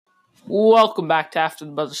Welcome back to After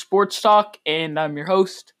the Buzzer Sports Talk, and I'm your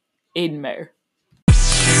host, Aiden Mayer.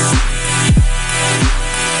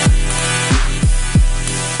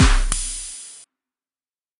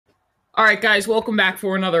 All right, guys, welcome back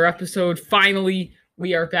for another episode. Finally,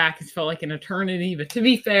 we are back. It's felt like an eternity, but to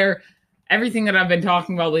be fair, everything that I've been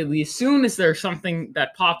talking about lately, as soon as there's something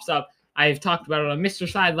that pops up, I've talked about it on Mr.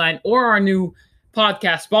 Sideline or our new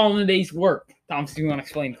podcast, Ball in a Day's Work. Thomas, do you want to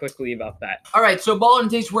explain quickly about that? All right, so Ball in a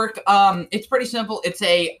Day's Work, it's pretty simple. It's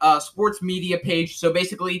a sports media page. So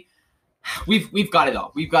basically, we've got it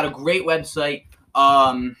all. We've got a great website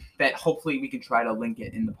that hopefully we can try to link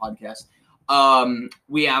it in the podcast.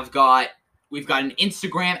 We've got an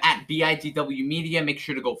Instagram at BIDW Media. Make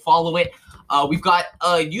sure to go follow it. We've got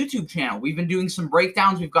a YouTube channel. We've been doing some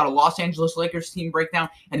breakdowns. We've got a Los Angeles Lakers team breakdown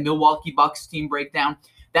and a Milwaukee Bucks team breakdown.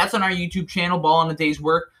 That's on our YouTube channel, Ball in a Day's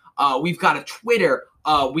Work. We've got a Twitter.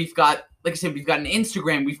 We've got, like I said, we've got an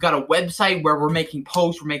Instagram. We've got a website where we're making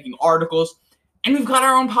posts, we're making articles, and we've got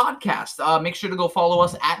our own podcast. Make sure to go follow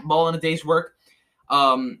us at Ball in a Day's Work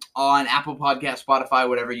on Apple Podcasts, Spotify,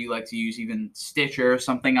 whatever you like to use, even Stitcher or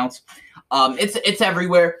something else. It's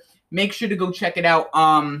everywhere. Make sure to go check it out.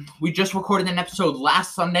 We just recorded an episode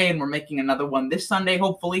last Sunday, and we're making another one this Sunday,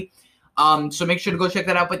 hopefully. So make sure to go check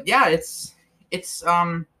that out. But yeah, it's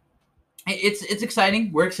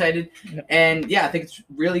exciting. We're excited. Yep. And yeah, I think it's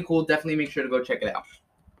really cool. Definitely make sure to go check it out.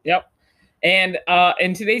 Yep. And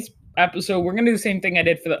in today's episode, we're going to do the same thing I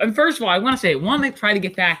did and first of all, I want to try to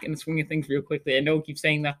get back in the swing of things real quickly. I know I keep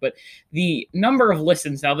saying that, but the number of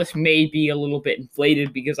listens, now this may be a little bit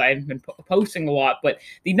inflated because I haven't been posting a lot, but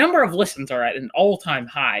the number of listens are at an all-time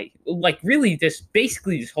high, like really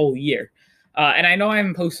basically this whole year. And I know I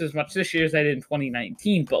haven't posted as much this year as I did in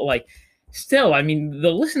 2019, but like, still, I mean,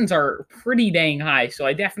 the listens are pretty dang high, so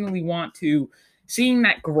I definitely want to, seeing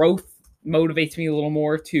that growth motivates me a little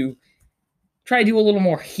more to try to do a little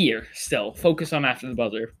more here still, focus on After the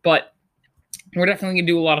Buzzer. But we're definitely going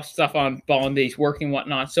to do a lot of stuff on Ball in Day's Work and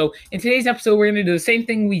whatnot. So in today's episode, we're going to do the same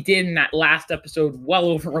thing we did in that last episode well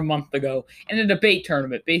over a month ago in a debate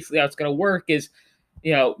tournament. Basically, how it's going to work is,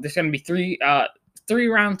 there's going to be three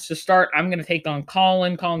rounds to start. I'm going to take on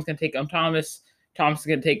Colin. Colin's going to take on Thomas. Thomas is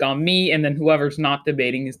going to take on me, and then whoever's not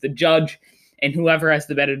debating is the judge, and whoever has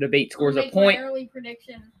the better debate scores a point. My early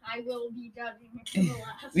prediction, I will be judging it for the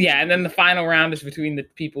last. Yeah, and then the final round is between the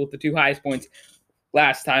people with the two highest points.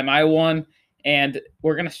 Last time I won, and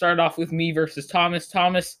we're going to start off with me versus Thomas.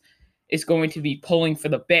 Thomas is going to be pulling for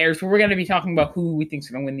the Bears. We're going to be talking about who we think is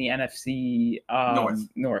going to win the NFC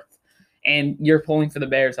North. And you're pulling for the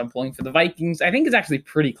Bears. I'm pulling for the Vikings. I think it's actually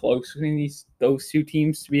pretty close between those two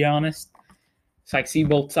teams, to be honest. So I see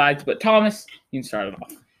both sides, but Thomas, you can start it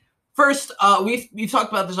off. First, we've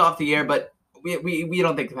talked about this off the air, but we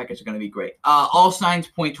don't think the Packers are going to be great. All signs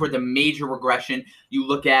point toward the major regression. You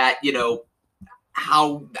look at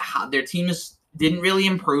how their teams didn't really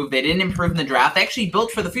improve. They didn't improve in the draft. They actually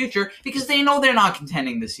built for the future because they know they're not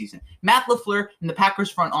contending this season. Matt LaFleur and the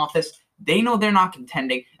Packers front office, they know they're not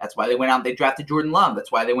contending. That's why they went out and they drafted Jordan Love.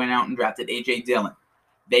 That's why they went out and drafted A.J. Dillon.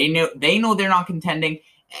 They know they're not contending.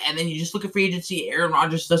 And then you just look at free agency. Aaron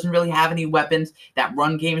Rodgers doesn't really have any weapons. That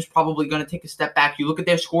run game is probably going to take a step back. You look at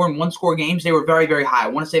their score in one-score games, they were very, very high. I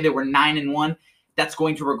want to say they were 9-1. That's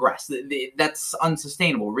going to regress. That's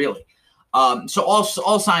unsustainable, really. So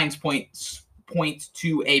all signs point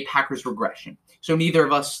to a Packers regression. So neither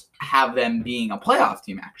of us have them being a playoff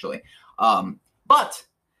team, actually. But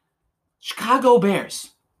Chicago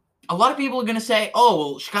Bears. A lot of people are going to say, oh,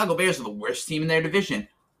 well, Chicago Bears are the worst team in their division.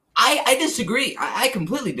 I disagree. I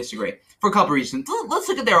completely disagree for a couple reasons. Let's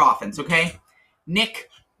look at their offense, okay? Nick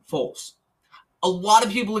Foles. A lot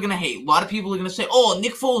of people are going to hate. A lot of people are going to say, oh,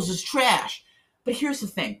 Nick Foles is trash. But here's the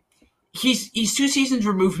thing. He's 2 seasons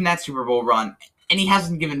removed from that Super Bowl run, and he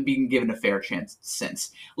hasn't been given a fair chance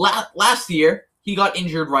since. Last year, he got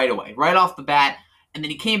injured right away, right off the bat, and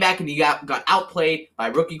then he came back and he got outplayed by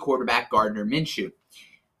rookie quarterback Gardner Minshew.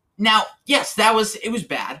 Now, yes, it was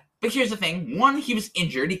bad. But here's the thing. One, he was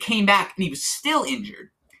injured. He came back, and he was still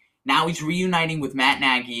injured. Now he's reuniting with Matt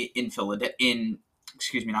Nagy in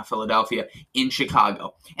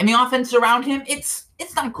Chicago. And the offense around him, it's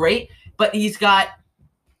not great, but he's got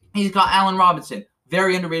Allen Robinson,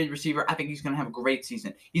 very underrated receiver. I think he's going to have a great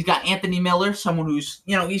season. He's got Anthony Miller, someone who's,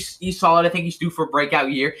 he's solid. I think he's due for a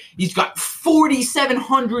breakout year. He's got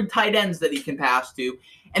 4,700 tight ends that he can pass to.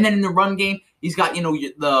 And then in the run game, he's got,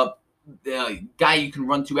 the guy you can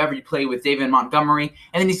run to every play with David Montgomery,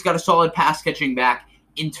 and then he's got a solid pass-catching back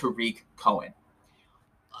in Tariq Cohen.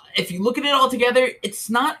 If you look at it all together, it's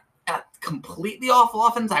not completely awful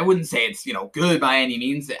offense. I wouldn't say it's good by any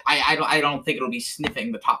means. I don't think it'll be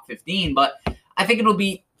sniffing the top 15, but I think it'll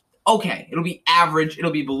be okay. It'll be average.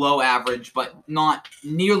 It'll be below average, but not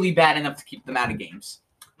nearly bad enough to keep them out of games.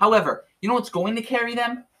 However, you know what's going to carry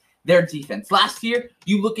them? Their defense. Last year,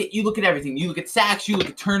 you look at everything. You look at sacks. You look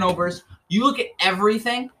at turnovers. You look at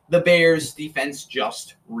everything. The Bears' defense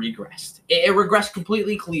just regressed. It regressed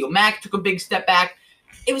completely. Khalil Mack took a big step back.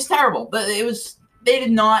 It was terrible. They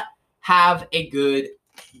did not have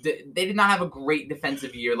a great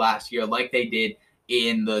defensive year last year like they did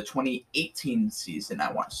in the 2018 season,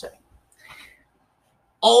 I want to say.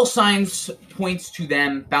 All signs points to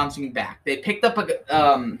them bouncing back. They picked up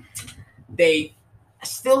they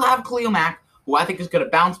still have Khalil Mack, who I think is going to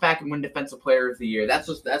bounce back and win Defensive Player of the Year. That's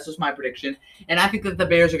just my prediction. And I think that the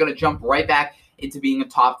Bears are going to jump right back into being a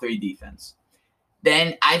top 3 defense.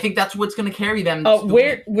 Then I think that's what's going to carry them.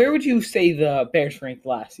 Where would you say the Bears ranked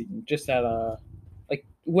last season? Just at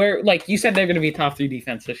where you said they're going to be a top 3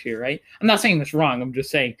 defense this year, right? I'm not saying that's wrong. I'm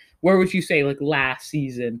just saying where would you say last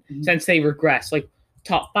season since they regressed,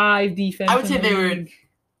 top 5 defense? I would say they were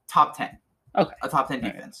top 10. Okay, a top 10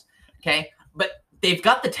 defense. Right. Okay, but they've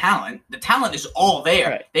got the talent. The talent is all there.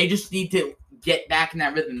 Right. They just need to get back in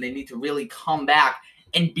that rhythm. They need to really come back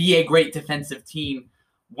and be a great defensive team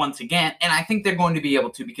once again, and I think they're going to be able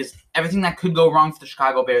to because everything that could go wrong for the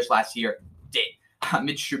Chicago Bears last year did.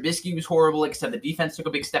 Mitch Trubisky was horrible. Like I said, the defense took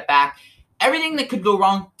a big step back. Everything that could go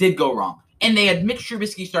wrong did go wrong, and they had Mitch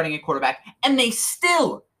Trubisky starting at quarterback, and they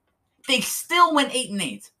still went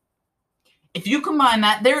 8-8. If you combine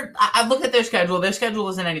that, I looked at their schedule. Their schedule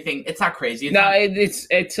isn't anything. It's not crazy. It's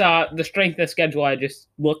the strength of schedule. I just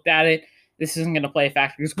looked at it. This isn't going to play a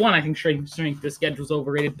factor. Because one, I think strength of schedule is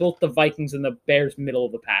overrated. Both the Vikings and the Bears middle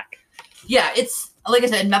of the pack. Yeah, it's, like I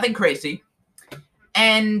said, nothing crazy.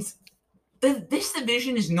 And this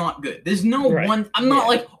division is not good. There's no one. I'm not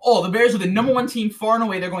the Bears are the number 1 team far and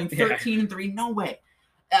away. They're going 13-3. No way.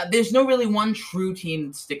 There's no really one true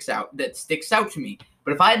team that sticks out to me.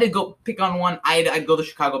 But if I had to go pick on one, I'd go the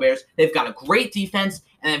Chicago Bears. They've got a great defense,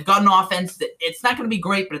 and they've got an offense that it's not going to be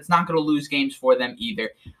great, but it's not going to lose games for them either.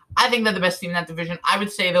 I think they're the best team in that division. I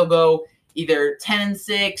would say they'll go either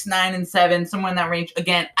 10-6, 9-7, somewhere in that range.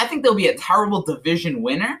 Again, I think they'll be a terrible division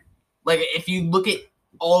winner. If you look at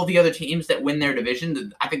all the other teams that win their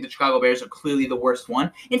division, I think the Chicago Bears are clearly the worst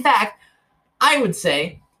one. In fact, I would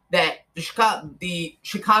say that the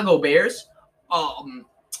Chicago Bears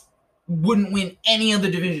wouldn't win any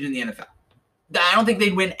other division in the NFL. I don't think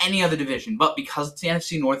they'd win any other division, but because it's the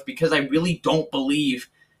NFC North, because I really don't believe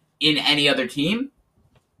in any other team,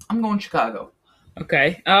 I'm going Chicago.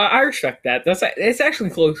 Okay, I respect that. It's actually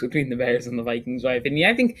close between the Bears and the Vikings, in my opinion.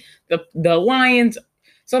 I think the Lions,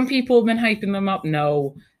 some people have been hyping them up.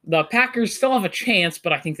 No, the Packers still have a chance,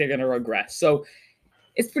 but I think they're going to regress. So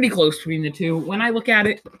it's pretty close between the two. When I look at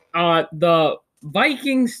it, the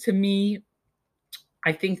Vikings, to me,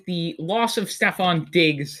 I think the loss of Stephon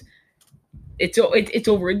Diggs, it's over.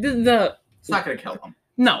 It's not going to kill them.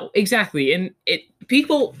 No, exactly. And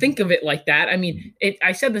people think of it like that. I mean,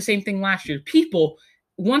 I said the same thing last year. People,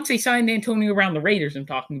 once they signed Antonio Brown, the Raiders I'm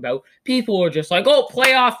talking about, people are just like, oh,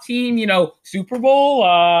 playoff team, Super Bowl.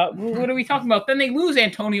 What are we talking about? Then they lose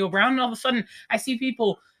Antonio Brown, and all of a sudden I see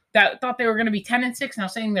people that thought they were going to be 10-6 now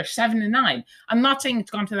saying they're 7-9. I'm not saying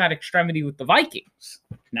it's gone to that extremity with the Vikings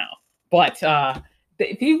now, but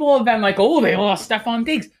people have been like, oh, they lost Stephon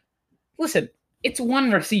Diggs. Listen, it's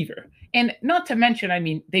one receiver. And not to mention, I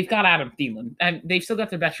mean, they've got Adam Thielen, and they've still got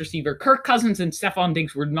their best receiver. Kirk Cousins and Stephon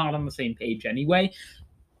Diggs were not on the same page anyway.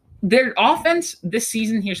 Their offense this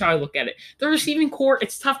season, here's how I look at it. The receiving core,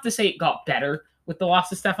 it's tough to say it got better with the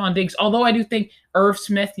loss of Stephon Diggs, although I do think Irv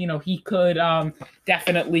Smith, he could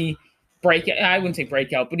definitely I wouldn't say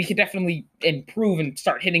break out, but he could definitely improve and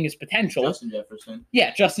start hitting his potential. Justin Jefferson.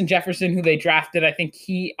 Yeah, Justin Jefferson, who they drafted. I think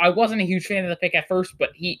I wasn't a huge fan of the pick at first, but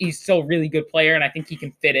he's still a really good player, and I think he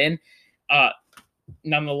can fit in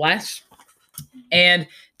nonetheless. And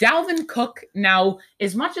Dalvin Cook, now,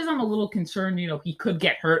 as much as I'm a little concerned, he could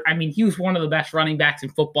get hurt. I mean, he was one of the best running backs in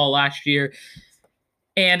football last year.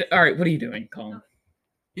 And, all right, what are you doing, Colin?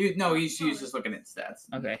 He's just looking at stats.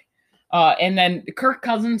 Okay. And then Kirk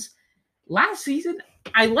Cousins, last season,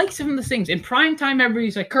 I like some of the things. In primetime,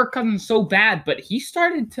 everybody's like, Kirk Cousins is so bad, but he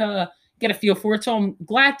started to get a feel for it. So I'm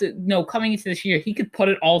glad to know coming into this year, he could put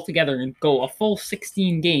it all together and go a full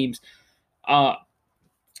 16 games,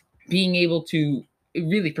 being able to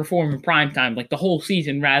really perform in primetime, like the whole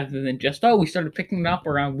season, rather than just, we started picking it up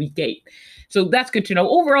around week 8. So that's good to know.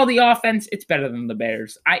 Overall, the offense, it's better than the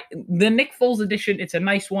Bears. The Nick Foles edition, it's a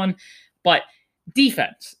nice one, but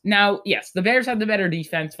Defense. Now, yes, the Bears had the better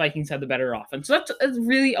defense. Vikings had the better offense. So that's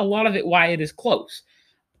really a lot of it why it is close.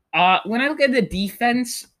 When I look at the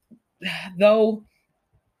defense, though,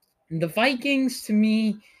 the Vikings, to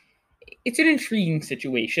me, it's an intriguing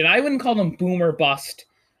situation. I wouldn't call them boom or bust.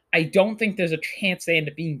 I don't think there's a chance they end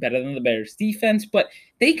up being better than the Bears defense, but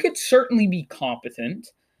they could certainly be competent.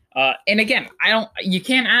 And again,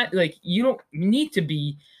 you don't need to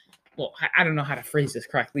be, well, I don't know how to phrase this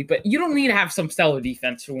correctly, but you don't need to have some stellar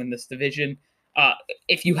defense to win this division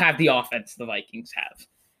if you have the offense the Vikings have.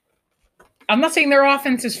 I'm not saying their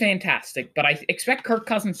offense is fantastic, but I expect Kirk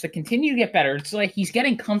Cousins to continue to get better. It's like he's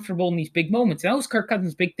getting comfortable in these big moments. And that was Kirk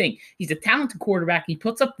Cousins' big thing. He's a talented quarterback. He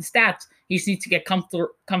puts up the stats. He just needs to get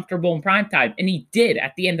comfortable in prime time. And he did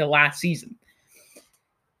at the end of last season.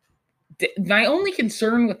 My only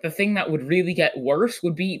concern with the thing that would really get worse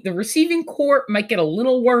would be the receiving core might get a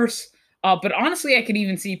little worse. But honestly, I could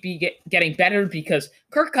even see it getting better because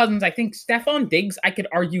Kirk Cousins, I think Stephon Diggs, I could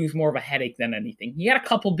argue is more of a headache than anything. He had a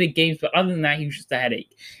couple big games, but other than that, he was just a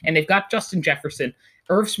headache. And they've got Justin Jefferson.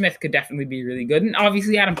 Irv Smith could definitely be really good. And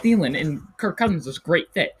obviously Adam Thielen and Kirk Cousins is a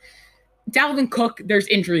great fit. Dalvin Cook, there's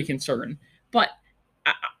injury concern. But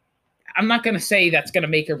I'm not going to say that's going to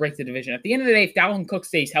make or break the division. At the end of the day, if Dalvin Cook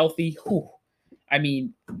stays healthy,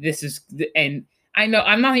 this is – and – I know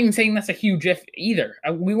I'm not even saying that's a huge if either.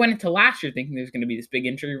 We went into last year thinking there's going to be this big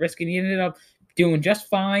injury risk, and he ended up doing just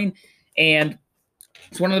fine. And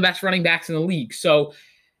it's one of the best running backs in the league. So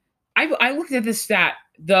I looked at this stat.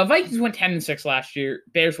 The Vikings went 10-6 last year.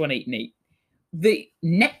 Bears went 8-8. The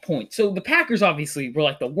net points. So the Packers obviously were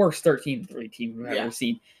like the worst 13-3 team we've ever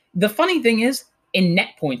seen. The funny thing is, in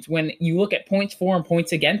net points, when you look at points for and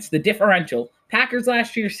points against, the differential, Packers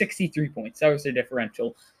last year 63 points. That was their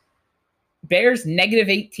differential. Bears,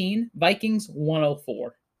 -18. Vikings,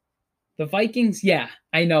 104. The Vikings, yeah,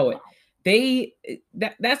 I know it.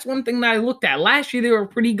 That's one thing that I looked at. Last year, they were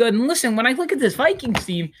pretty good. And listen, when I look at this Vikings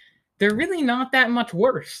team, they're really not that much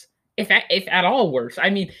worse, if at all worse. I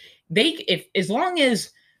mean, as long as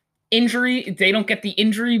they don't get the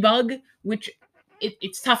injury bug, which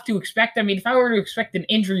it's tough to expect. I mean, if I were to expect an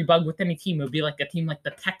injury bug with any team, it would be like a team like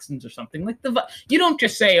the Texans or something. Like you don't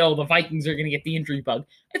just say, "Oh, the Vikings are going to get the injury bug."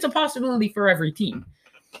 It's a possibility for every team,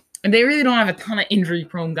 and they really don't have a ton of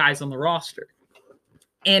injury-prone guys on the roster.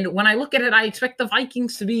 And when I look at it, I expect the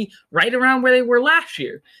Vikings to be right around where they were last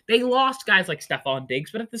year. They lost guys like Stephon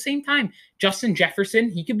Diggs, but at the same time, Justin Jefferson,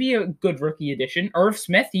 he could be a good rookie addition. Irv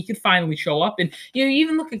Smith, he could finally show up. And, you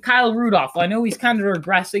even look at Kyle Rudolph. I know he's kind of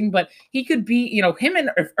regressing, but he could be, him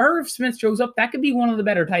and if Irv Smith shows up, that could be one of the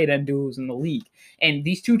better tight end duos in the league. And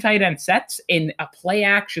these two tight end sets in a play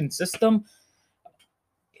action system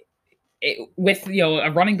with,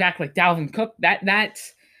 a running back like Dalvin Cook, that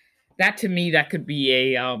to me, that could be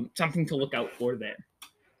a something to look out for there.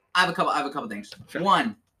 I have a couple things. Sure.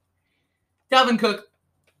 One, Dalvin Cook,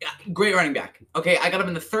 great running back. Okay, I got him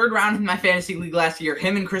in the third round in my fantasy league last year.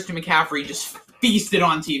 Him and Christian McCaffrey just feasted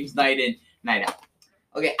on teams night in, night out.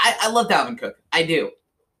 Okay, I love Dalvin Cook. I do.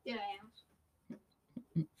 Yeah, I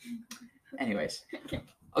am. Anyways,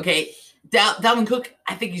 okay, Dalvin Cook.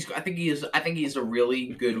 I think he's a really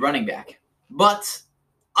good running back, but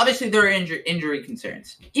obviously, there are injury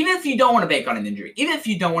concerns. Even if you don't want to bank on an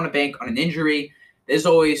injury, there's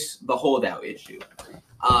always the holdout issue.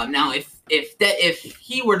 Now, if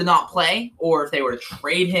he were to not play, or if they were to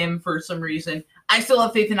trade him for some reason, I still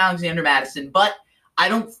have faith in Alexander Mattison, but I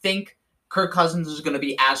don't think Kirk Cousins is going to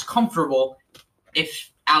be as comfortable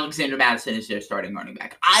if Alexander Mattison is their starting running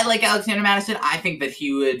back. I like Alexander Mattison. I think that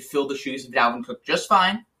he would fill the shoes of Dalvin Cook just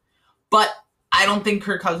fine, but I don't think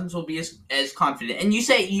Kirk Cousins will be as confident. And you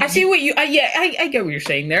say I see what you I get what you're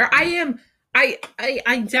saying there. I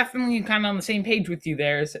definitely am kind of on the same page with you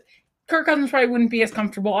there. Kirk Cousins probably wouldn't be as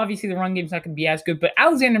comfortable. Obviously, the run game's not going to be as good, but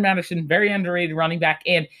Alexander Mattison, very underrated running back,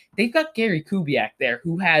 and they've got Gary Kubiak there,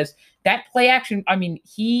 who has that play action. I mean,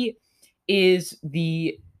 he is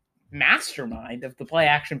the mastermind of the play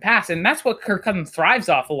action pass, and that's what Kirk Cousins thrives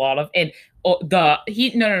off a lot of. And not the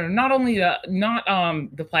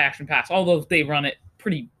play action pass, although they run it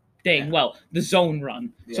pretty dang well, the zone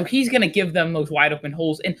run. Yeah. So he's going to give them those wide open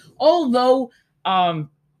holes. And although I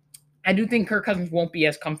do think Kirk Cousins won't be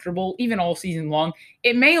as comfortable even all season long,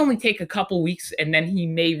 it may only take a couple weeks, and then he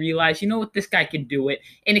may realize, this guy can do it.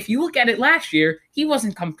 And if you look at it last year, he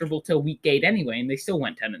wasn't comfortable till week 8 anyway, and they still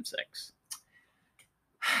went 10-6.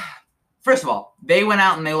 First of all, they went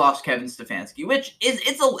out and they lost Kevin Stefanski, which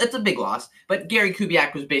it's a big loss. But Gary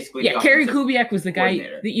Kubiak was basically Gary Kubiak was the guy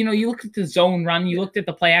that, you looked at the zone run, you looked at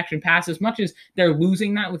the play action pass. As much as they're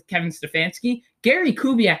losing that with Kevin Stefanski, Gary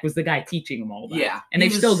Kubiak was the guy teaching them all that. Yeah, and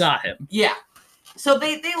they've still got him. Yeah, So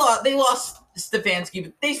they lost Stefanski,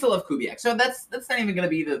 but they still have Kubiak. So that's not even going to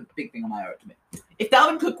be the big thing on my argument. If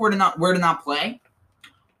Dalvin Cook were to not play,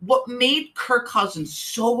 what made Kirk Cousins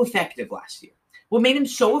so effective last year? What made him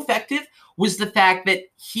so effective was the fact that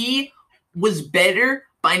he was better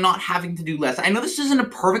by not having to do less. I know this isn't a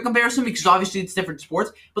perfect comparison because obviously it's different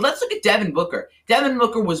sports, but let's look at Devin Booker. Devin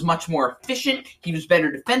Booker was much more efficient. He was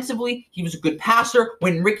better defensively. He was a good passer.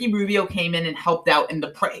 When Ricky Rubio came in and helped out, and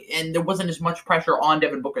there wasn't as much pressure on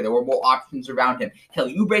Devin Booker, there were more options around him.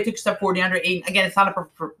 Kelly Oubre took a step forward. DeAndre Ayton, again, it's not a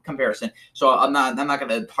perfect comparison, so I'm not going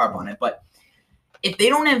to harp on it, but if they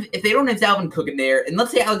don't have Dalvin Cook in there, and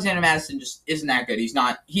let's say Alexander Mattison just isn't that good, he's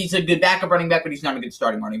a good backup running back, but he's not a good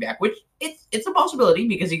starting running back, which it's a possibility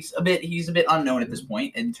because he's a bit unknown at this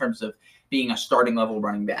point in terms of being a starting level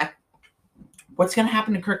running back. What's going to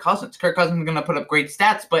happen to Kirk Cousins? Kirk Cousins is going to put up great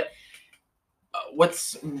stats, but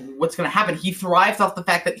what's going to happen? He thrived off the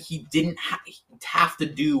fact that he didn't have to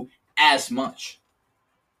do as much.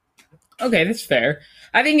 Okay, that's fair.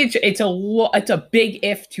 I think it's a big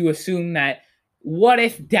if to assume that. What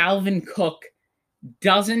if Dalvin Cook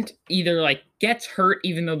doesn't either gets hurt,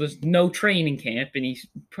 even though there's no training camp and he's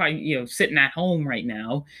probably sitting at home right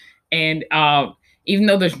now, and even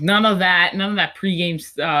though there's none of that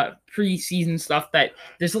preseason stuff, that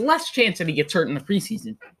there's less chance that he gets hurt in the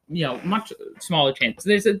preseason. Much smaller chance.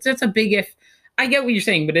 It's a big if. I get what you're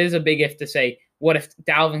saying, but it is a big if to say, what if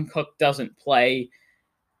Dalvin Cook doesn't play?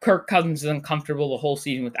 Kirk Cousins is uncomfortable the whole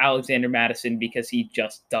season with Alexander Mattison because he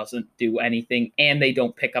just doesn't do anything, and they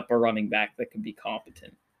don't pick up a running back that can be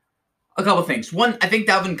competent. A couple things. One, I think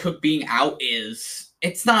Dalvin Cook being out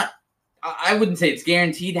it's not, I wouldn't say it's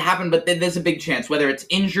guaranteed to happen, but there's a big chance. Whether it's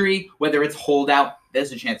injury, whether it's holdout,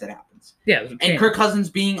 there's a chance it happens. Yeah. And Kirk Cousins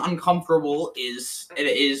being uncomfortable is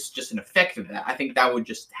just an effect of that. I think that would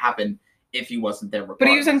just happen if he wasn't there regardless. But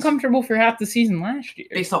he was uncomfortable for half the season last year.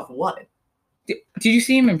 Based off of what? Did you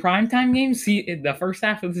see him in primetime games? See the first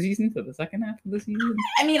half of the season to the second half of the season?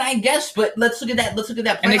 I mean, I guess, but let's look at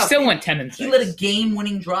that. And they still went 10-6. He led a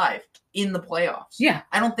game-winning drive in the playoffs. Yeah,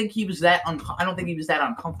 I don't think he was that. I don't think he was that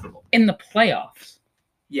uncomfortable in the playoffs.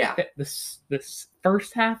 Yeah, this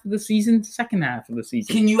first half of the season, second half of the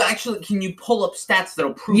season. Can you pull up stats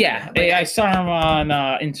that'll prove? Yeah, that? I saw him on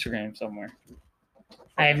Instagram somewhere.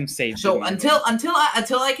 I haven't saved. So until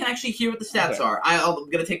I can actually hear what the stats are, I'm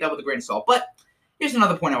gonna take that with a grain of salt. But here's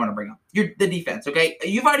another point I want to bring up: the defense. Okay,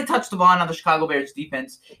 you've already touched upon how the Chicago Bears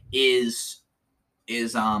defense is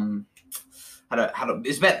better.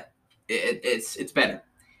 It's better.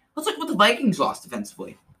 Let's look at what the Vikings lost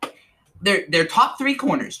defensively. Their top three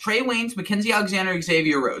corners: Trey Waynes, Mackenzie Alexander,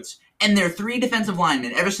 Xavier Rhodes, and their three defensive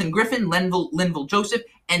linemen: Everson Griffin, Linval Joseph,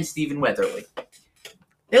 and Stephen Weatherly.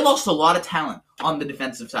 They lost a lot of talent on the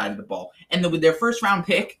defensive side of the ball. And with their first-round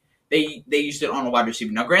pick, they used it on a wide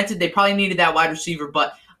receiver. Now, granted, they probably needed that wide receiver,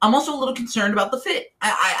 but I'm also a little concerned about the fit.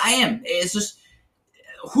 I am. It's just,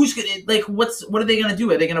 who's going to, what are they going to do?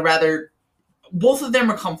 Are they going to rather, both of them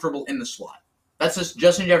are comfortable in the slot. That's just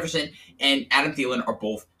Justin Jefferson and Adam Thielen are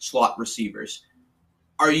both slot receivers.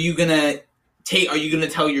 Are you going to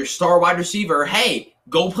tell your star wide receiver, hey,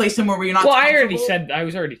 go play somewhere where you're not? Well, I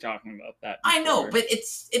was already talking about that. I know, but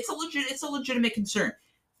it's a legitimate concern.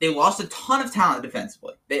 They lost a ton of talent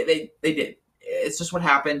defensively. They did. It's just what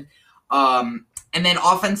happened. And then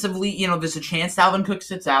offensively, there's a chance Dalvin Cook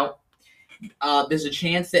sits out. There's a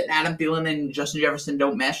chance that Adam Thielen and Justin Jefferson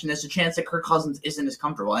don't mesh, and there's a chance that Kirk Cousins isn't as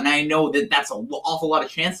comfortable. And I know that that's an awful lot of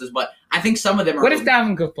chances, but I think some of them are. What if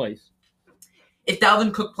Dalvin Cook plays? If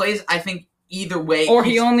Dalvin Cook plays, I think either way. Or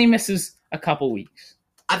he only misses a couple weeks.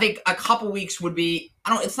 I think a couple weeks would be.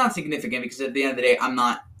 It's not significant because at the end of the day,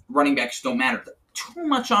 running backs don't matter too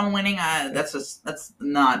much on winning. That's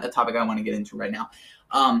not a topic I want to get into right now.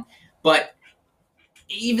 But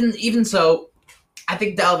even so, I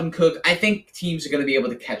think Dalvin Cook. I think teams are going to be able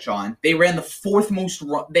to catch on. They ran the fourth most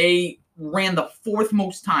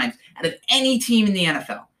times out of any team in the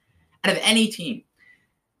NFL. Out of any team.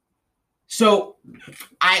 So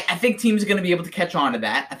I think teams are going to be able to catch on to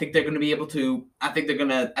that. I think they're going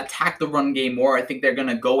to attack the run game more. I think they're going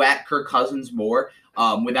to go at Kirk Cousins more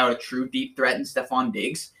without a true deep threat in Stephon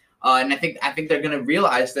Diggs. And I think they're going to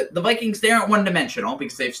realize that the Vikings, they aren't one-dimensional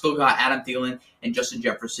because they've still got Adam Thielen and Justin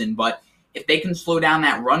Jefferson. But if they can slow down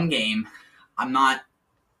that run game, I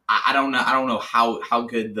don't know how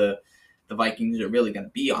good the Vikings are really going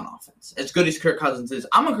to be on offense. As good as Kirk Cousins is,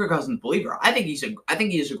 I'm a Kirk Cousins believer. I think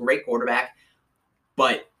he is a great quarterback,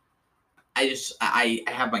 but I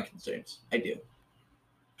have my concerns. I do.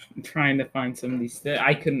 I'm trying to find some of these.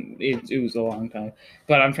 I couldn't. It was a long time,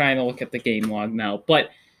 but I'm trying to look at the game log now.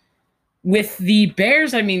 But with the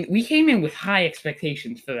Bears, I mean, we came in with high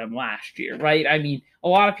expectations for them last year, right? I mean, a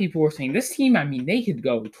lot of people were saying this team, I mean, they could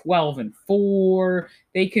go 12-4,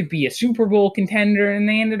 they could be a Super Bowl contender, and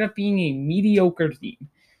they ended up being a mediocre team.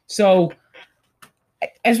 So,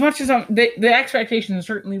 as much as the expectations are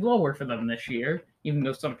certainly lower for them this year, even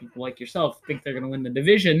though some people like yourself think they're going to win the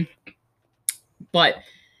division, but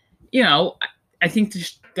I think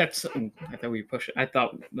that's. I thought we pushed it. I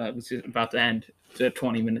thought that was about to end to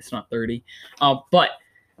 20 minutes, not 30. But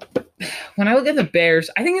when I look at the Bears,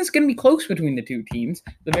 I think it's going to be close between the two teams.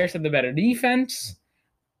 The Bears have the better defense.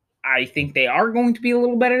 I think they are going to be a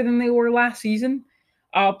little better than they were last season.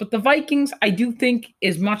 But the Vikings, I do think,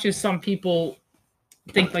 as much as some people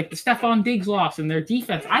think like the Stephon Diggs loss and their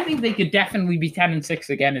defense, I think they could definitely be 10-6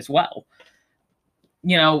 again as well.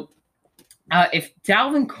 If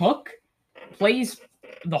Dalvin Cook plays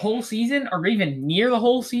the whole season or even near the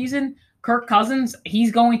whole season, Kirk Cousins,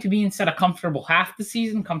 he's going to be, instead of comfortable half the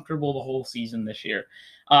season, comfortable the whole season this year.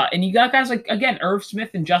 And you got guys like, again, Irv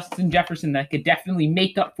Smith and Justin Jefferson that could definitely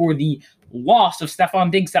make up for the loss of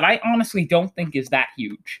Stephon Diggs that I honestly don't think is that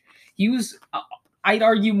huge. He was, I'd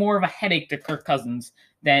argue, more of a headache to Kirk Cousins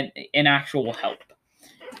than an actual help.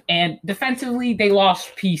 And defensively, they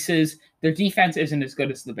lost pieces. Their defense isn't as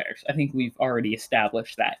good as the Bears. I think we've already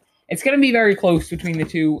established that. It's going to be very close between the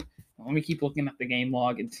two. Let me keep looking at the game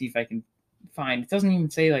log and see if I can find. It doesn't even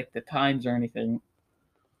say like the times or anything.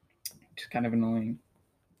 It's kind of annoying.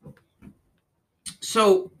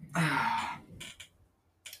 So, I'm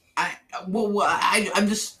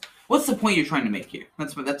just. What's the point you're trying to make here?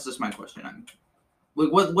 That's just my question.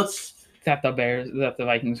 What's that the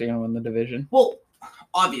Vikings are going to win the division? Well,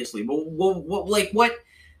 obviously, but what?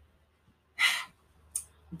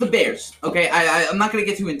 The Bears, okay? I'm not going to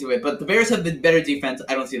get too into it, but the Bears have the better defense.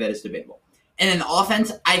 I don't see that as debatable. And in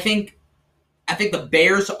offense, I think the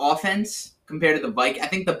Bears' offense compared to the Vikings, I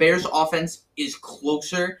think the Bears' offense is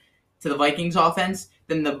closer to the Vikings' offense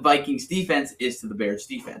than the Vikings' defense is to the Bears'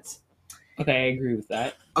 defense. Okay, I agree with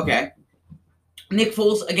that. Okay. Nick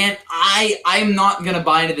Foles, again, I'm not going to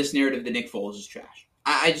buy into this narrative that Nick Foles is trash.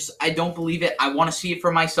 I don't believe it. I want to see it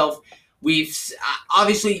for myself. We've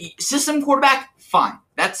obviously system quarterback, fine.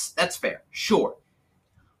 That's fair, sure.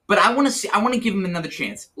 But I want to give him another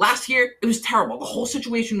chance. Last year, it was terrible. The whole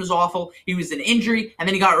situation was awful. He was an injury, and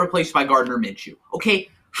then he got replaced by Gardner Minshew. Okay,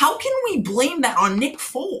 how can we blame that on Nick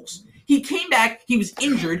Foles? He came back, he was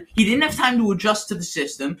injured, he didn't have time to adjust to the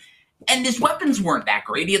system, and his weapons weren't that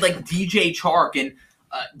great. He had like DJ Chark and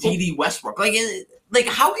D.D. Westbrook. Like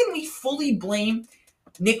how can we fully blame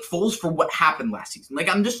Nick Foles for what happened last season? Like,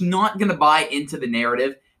 I'm just not gonna buy into the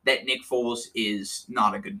narrative that Nick Foles is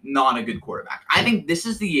not a good quarterback. I think this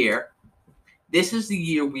is the year. This is the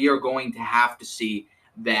year we are going to have to see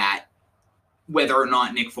that whether or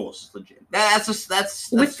not Nick Foles is legit. That's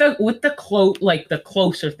with the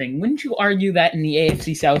closer thing. Wouldn't you argue that in the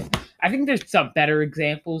AFC South? I think there's some better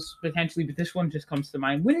examples potentially, but this one just comes to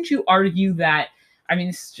mind. Wouldn't you argue that? I mean,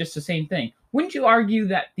 it's just the same thing. Wouldn't you argue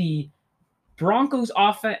that the Broncos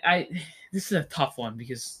offense? This is a tough one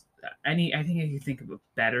because I think I can think of a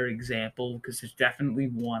better example because there's definitely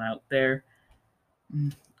one out there.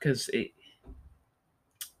 Because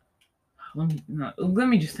let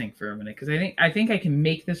me just think for a minute because I think I can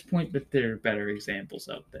make this point, but there are better examples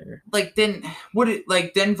out there.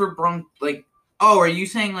 Denver Broncos? Are you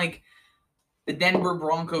saying like the Denver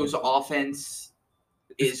Broncos offense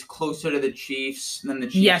is closer to the Chiefs than the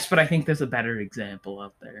Chiefs? Yes, but I think there's a better example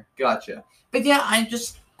out there. Gotcha. But yeah,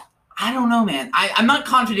 I don't know, man. I'm not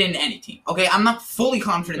confident in any team. Okay, I'm not fully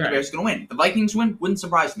confident the Bears are going to win. If the Vikings win, wouldn't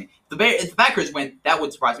surprise me. If the Packers win, that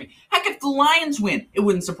would surprise me. Heck, if the Lions win, it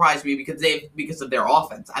wouldn't surprise me because of their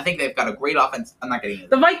offense. I think they've got a great offense. I'm not getting into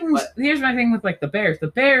the Vikings. Here's my thing with the Bears. The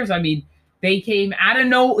Bears, I mean, they came out of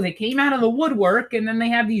the woodwork, and then they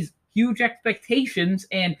had these huge expectations,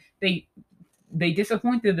 and they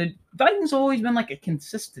disappointed. The Vikings have always been like a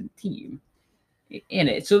consistent team in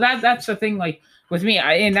it. So that's the thing. Like with me,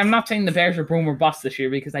 and I'm not saying the Bears are boom or bust this year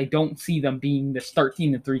because I don't see them being this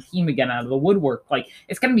 13-3 team again out of the woodwork. Like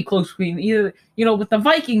it's going to be close between either. With the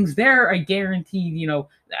Vikings, they're a guaranteed.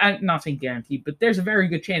 I'm not saying guaranteed, but there's a very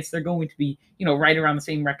good chance they're going to be right around the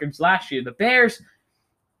same records last year. The Bears,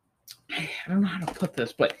 I don't know how to put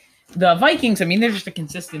this, but the Vikings, I mean, they're just a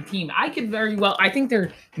consistent team. I think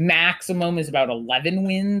their maximum is about 11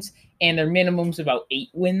 wins, and their minimum's about 8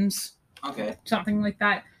 wins. Okay. Something like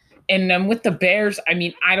that. And then with the Bears, I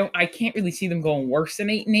mean, I can't really see them going worse than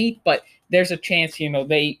 8-8, but there's a chance,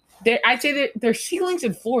 I'd say that their ceilings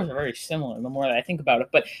and floors are very similar the more that I think about it.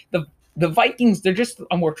 But the Vikings, they're just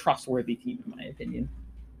a more trustworthy team, in my opinion.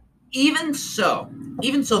 even so,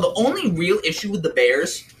 the only real issue with the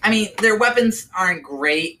Bears, I mean, their weapons aren't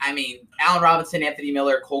great. I mean, Allen Robinson, Anthony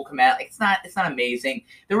Miller, Cole Kmet, it's not amazing.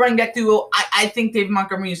 The running back duo, I think David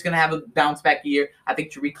Montgomery is going to have a bounce back year. I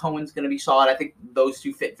think Tariq Cohen's going to be solid. I think those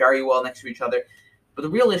two fit very well next to each other. But the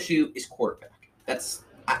real issue is quarterback.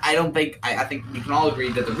 I think we can all agree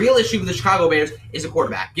that the real issue with the Chicago Bears is a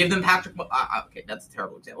quarterback. Give them Patrick. Okay, that's a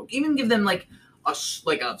terrible example. Even give them like a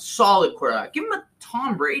solid quarterback. Give them a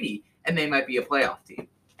Tom Brady, and they might be a playoff team.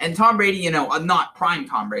 And Tom Brady, not prime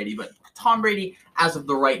Tom Brady, but Tom Brady as of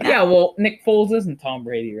the right now. Yeah, well, Nick Foles isn't Tom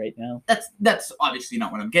Brady right now. That's obviously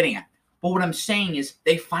not what I'm getting at. But what I'm saying is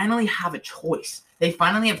they finally have a choice. They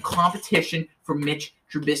finally have competition for Mitch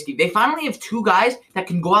Trubisky. They finally have two guys that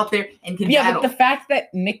can go out there and can battle. But the fact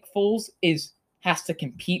that Nick Foles has to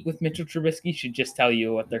compete with Mitchell Trubisky should just tell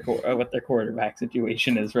you what their quarterback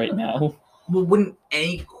situation is right now. Well, wouldn't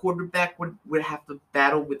any quarterback would have to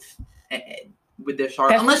battle with their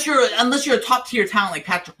star? Unless you're a top tier talent like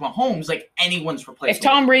Patrick Mahomes, like anyone's replacement. If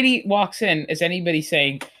Tom Brady walks in, is anybody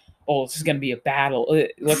saying, "Oh, this is going to be a battle.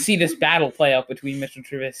 Let's see this battle play out between Mitchell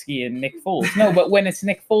Trubisky and Nick Foles"? No, but when it's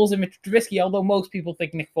Nick Foles and Mitchell Trubisky, although most people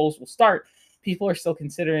think Nick Foles will start, people are still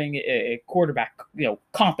considering a quarterback,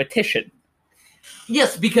 competition.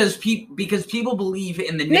 Yes, because people believe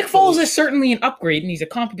in the Nick Foles is certainly an upgrade, and he's a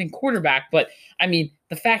competent quarterback. But I mean,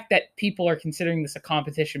 the fact that people are considering this a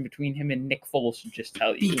competition between him and Nick Foles should just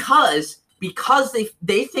tell you because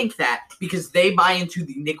they think that because they buy into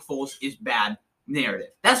the Nick Foles is bad narrative.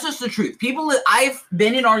 That's just the truth. I've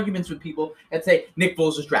been in arguments with people that say Nick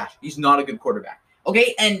Foles is trash. He's not a good quarterback.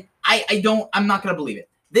 Okay, and I'm not gonna believe it.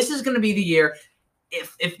 This is gonna be the year.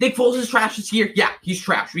 If Nick Foles is trash this year, yeah, he's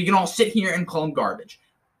trash. We can all sit here and call him garbage.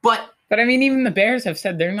 But I mean, even the Bears have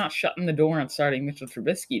said they're not shutting the door on starting Mitchell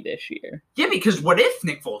Trubisky this year. Yeah, because what if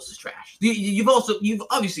Nick Foles is trash? You've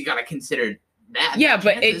obviously got to consider that. Yeah,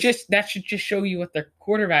 but that should just show you what their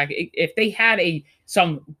quarterback. If they had a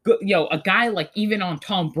guy like even on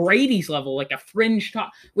Tom Brady's level, like a fringe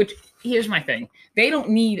top. Which here's my thing: they don't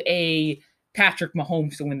need a Patrick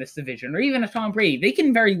Mahomes to win this division, or even a Tom Brady. They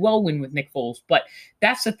can very well win with Nick Foles, but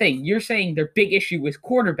that's the thing. You're saying their big issue is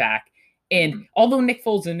quarterback, and although Nick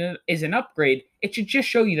Foles is an upgrade, it should just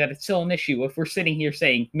show you that it's still an issue if we're sitting here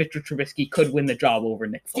saying Mitchell Trubisky could win the job over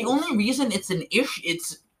Nick Foles. The only reason it's an issue,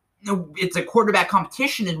 it's a quarterback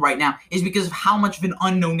competition right now, is because of how much of an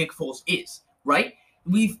unknown Nick Foles is, right?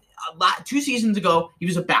 2 seasons ago, he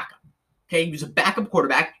was a backup. Okay, he was a backup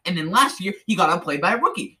quarterback, and then last year he got outplayed by a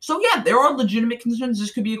rookie. So yeah, there are legitimate concerns.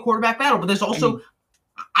 This could be a quarterback battle, but there's also,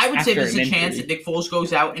 I would say, there's a chance that Nick Foles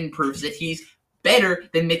goes out and proves that he's better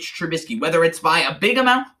than Mitch Trubisky, whether it's by a big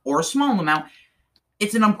amount or a small amount.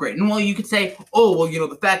 It's an upgrade. And while you could say, oh well,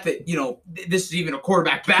 the fact that this is even a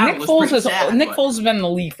quarterback battle. Nick Foles has been in the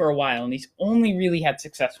league for a while, and he's only really had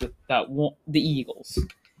success with the Eagles.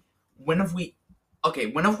 When have we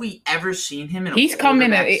ever seen him in a He's come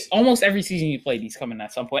in almost every season he played. He's come in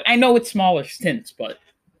at some point. I know it's smaller stints, but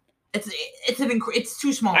it's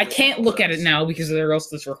too small. I can't look at it now because or else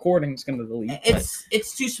this recording is going to delete.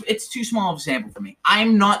 It's too small of a sample for me.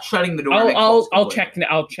 I'm not shutting the door. I'll check.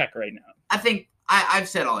 I'll check right now. I think I've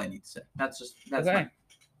said all I need to say. That's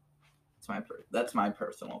my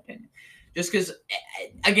personal opinion. Just because,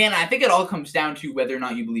 again, I think it all comes down to whether or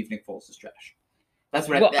not you believe Nick Foles is trash. That's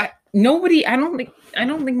what I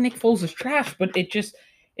don't think Nick Foles is trash, but it just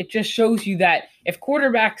shows you that if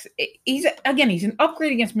quarterbacks, he's an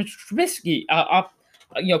upgrade against Mitchell Trubisky,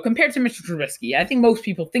 compared to Mitchell Trubisky. I think most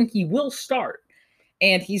people think he will start,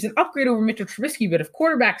 and he's an upgrade over Mitchell Trubisky. But if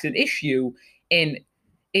quarterback's an issue, and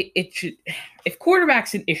if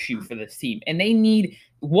quarterback's an issue for this team, and they need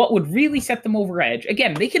what would really set them over edge,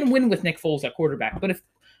 again, they can win with Nick Foles at quarterback. But if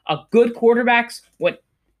a good quarterback's what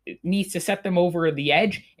it needs to set them over the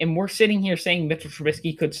edge, and we're sitting here saying Mitchell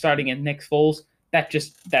Trubisky could start against Nick Foles, that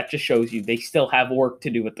just shows you they still have work to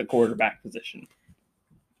do with the quarterback position.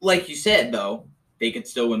 Like you said, though, they could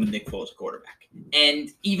still win with Nick Foles quarterback. And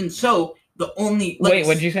even so, the only... Wait,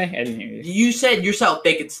 what did you say? I didn't hear you. You said yourself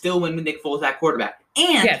they could still win with Nick Foles at quarterback.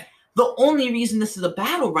 And the only reason this is a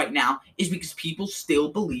battle right now is because people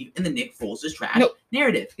still believe in the Nick Foles is trash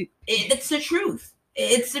narrative. It's the truth.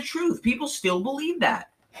 It's the truth. People still believe that.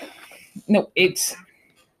 No, it's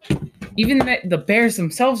even the Bears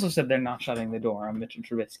themselves have said they're not shutting the door on Mitchell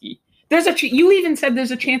Trubisky. You even said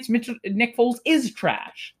there's a chance Nick Foles is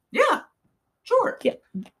trash. Yeah, sure. Yeah,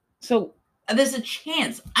 so there's a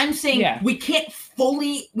chance. I'm saying we can't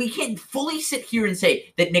fully sit here and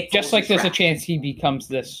say that Nick Foles just like is there's trash. A chance he becomes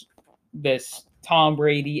this Tom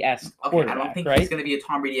Brady-esque quarterback. I don't think right? he's going to be a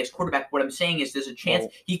Tom Brady-esque quarterback. What I'm saying is there's a chance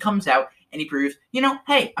he comes out and he proves,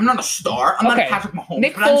 hey, I'm not a star. I'm not a Okay. Patrick Mahomes,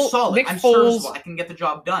 Nick but I'm Foles- solid. Nick I'm Foles- serviceable. I can get the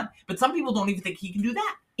job done. But some people don't even think he can do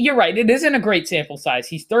that. You're right. It isn't a great sample size.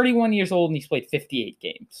 He's 31 years old and he's played 58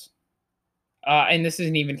 games. And this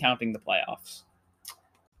isn't even counting the playoffs.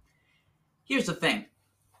 Here's the thing.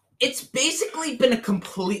 It's basically been a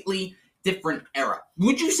completely different era.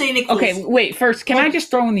 Would you say Nick Foles... Okay, wait. First, can I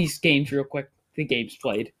just throw in these games real quick? The games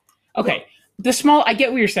played. Okay. I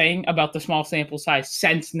get what you're saying about the small sample size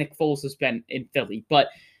since Nick Foles has been in Philly, but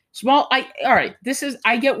I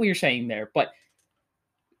get what you're saying there, but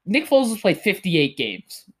Nick Foles has played 58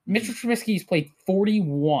 games. Mitchell Trubisky has played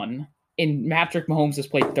 41, and Patrick Mahomes has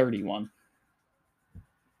played 31.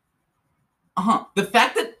 The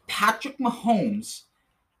fact that Patrick Mahomes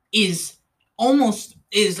is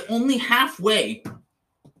only halfway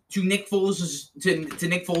to Nick Foles'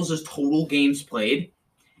 total games played,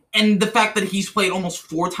 and the fact that he's played almost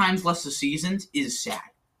 4 times less a season is sad.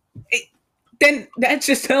 Then that's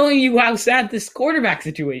just telling you how sad this quarterback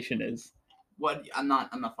situation is. What? I'm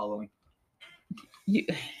not following.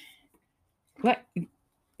 What?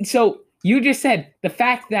 So you just said the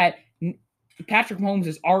fact that Patrick Mahomes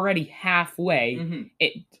is already halfway,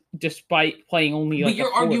 despite playing only. But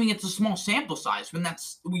you're arguing it's a small sample size when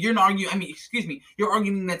you're not arguing. I mean, excuse me, you're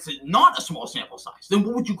arguing that's not a small sample size. Then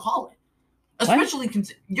what would you call it? Especially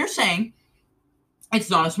you're saying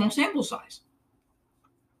it's not a small sample size.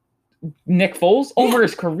 Nick Foles over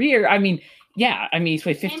his career. I mean, he's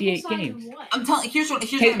played 58 games. I'm telling. Here's what.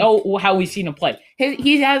 How we've seen him play.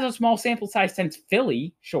 He has a small sample size since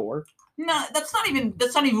Philly. Sure. No, that's not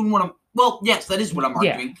even what I'm. Well, yes, that is what I'm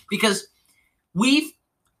arguing because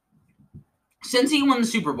since he won the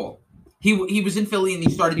Super Bowl, he was in Philly and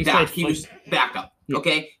he started back. He was backup. Yeah.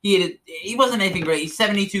 Okay, he wasn't anything great. He's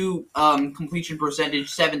 72 completion percentage,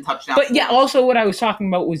 7 touchdowns. But yeah, also what I was talking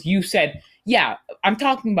about was you said, I'm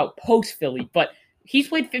talking about post Philly, but he's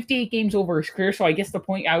played 58 games over his career. So I guess the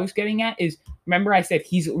point I was getting at is, remember I said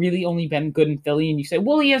he's really only been good in Philly, and you said,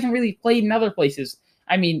 well, he hasn't really played in other places.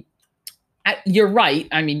 I mean, you're right.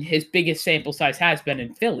 I mean, his biggest sample size has been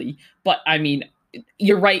in Philly, but I mean,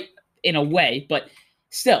 you're right in a way, but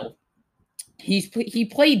still, he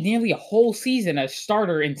played nearly a whole season as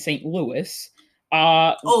starter in St. Louis.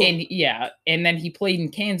 And then he played in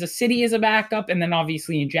Kansas City as a backup, and then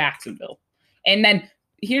obviously in Jacksonville. And then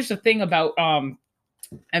here's the thing about, you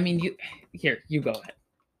go ahead.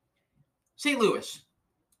 St. Louis.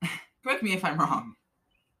 Correct me if I'm wrong.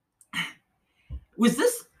 Was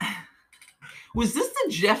this the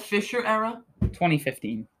Jeff Fisher era?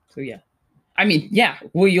 2015. So yeah. I mean, yeah.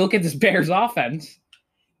 Well, you look at this Bears offense.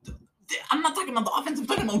 I'm not talking about the offense. I'm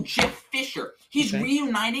talking about Jeff Fisher. He's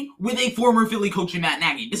reuniting with a former Philly coach in Matt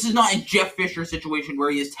Nagy. This is not a Jeff Fisher situation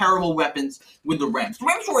where he has terrible weapons with the Rams. The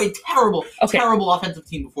Rams were a terrible offensive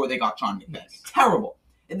team before they got Sean McVay. Yes. Terrible.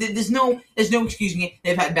 There's no excusing it.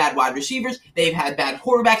 They've had bad wide receivers. They've had bad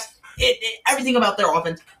quarterbacks. Everything about their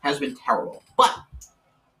offense has been terrible. But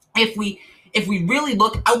if we really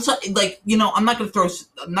look outside, I'm not gonna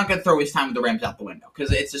throw his time with the Rams out the window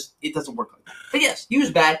because it doesn't work like that. But yes, he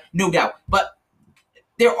was bad, no doubt. But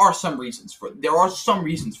there are some reasons for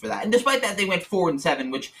that. And despite that, they went 4-7,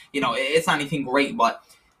 which it's not anything great, but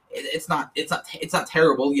it's not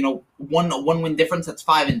terrible. One win difference. That's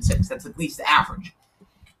 5-6. That's at least the average.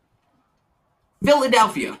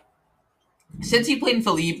 Philadelphia. Since he played in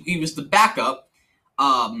Philly, he was the backup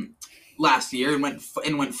last year and went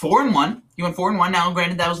 4-1. He went 4-1. Now,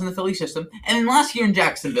 granted, that was in the Philly system. And then last year in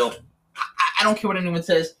Jacksonville, I don't care what anyone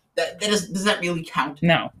says. Does that really count?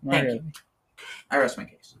 No, not really. I rest my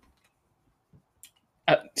case.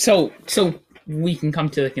 So we can come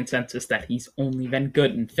to the consensus that he's only been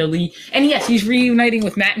good in Philly. And yes, he's reuniting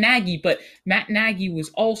with Matt Nagy, but Matt Nagy was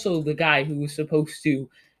also the guy who was supposed to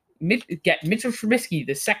get Mitchell Trubisky,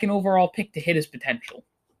 the second overall pick, to hit his potential.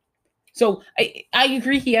 So I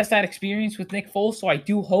agree he has that experience with Nick Foles, so I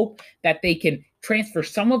do hope that they can transfer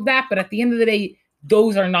some of that, but at the end of the day,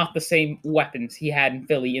 those are not the same weapons he had in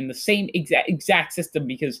Philly in the same exact system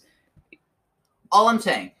because... All I'm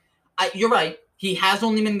saying, you're right, he has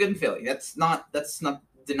only been good in Philly. That's not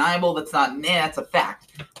deniable, that's a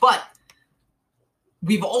fact. But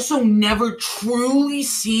we've also never truly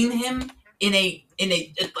seen him in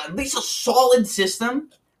at least a solid system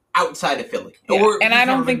outside of Philly. Yeah, and I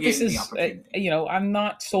don't think this is, I'm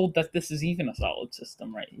not sold that this is even a solid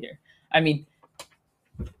system right here. I mean,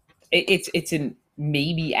 it's in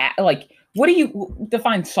maybe, what do you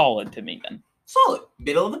define solid to me then? Solid.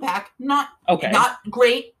 Middle of the pack. Not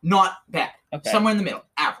great, not bad. Okay. Somewhere in the middle.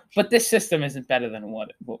 Average. But this system isn't better than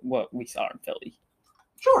what we saw in Philly.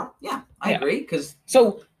 Sure. Yeah, I agree.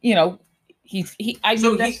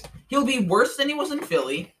 He'll be worse than he was in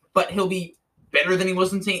Philly, but he'll be better than he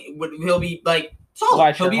was in St. He'll be like solid. Well,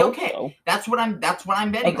 I he'll sure be hope okay. so. That's what I'm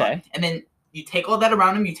betting Okay. on. And then you take all that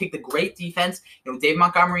around him. You take the great defense. Dave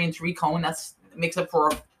Montgomery and Tariq Cohen. That makes up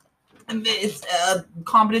for. And it's a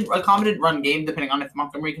competent run game, depending on if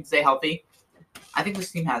Montgomery can stay healthy. I think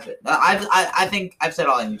this team has it. I think I've said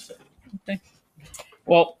all I need to say. Okay.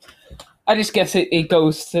 Well, I just guess it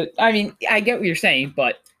goes to. I mean, I get what you're saying,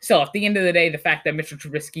 but still, at the end of the day, the fact that Mr.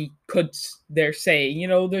 Trubisky could, they're saying,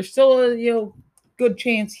 there's still a good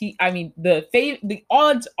chance the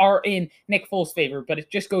odds are in Nick Foles' favor, but it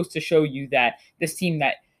just goes to show you that this team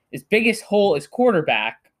that its biggest hole is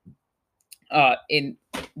quarterback. In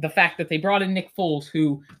the fact that they brought in Nick Foles,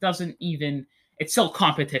 who doesn't even. It's still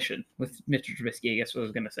competition with Mr. Trubisky, I guess what I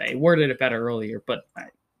was going to say. I worded it better earlier, but, All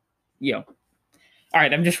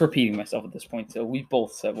right, I'm just repeating myself at this point, so we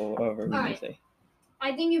both said whatever we were going to say.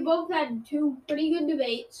 I think you both had two pretty good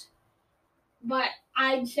debates, but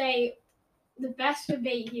I'd say the best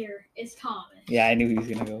debate here is Thomas. Yeah, I knew he was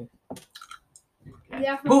going to go.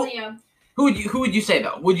 Definitely. Who would you say,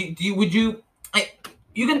 though? Would you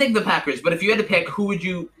you can think the Packers, but if you had to pick, who would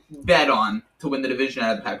you bet on to win the division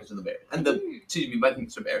out of the Packers and the Bears? And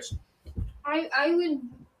Vikings or Bears? I would.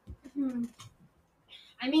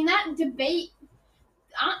 I mean, that debate.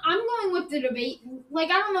 I'm going with the debate.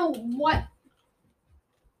 Like, I don't know what.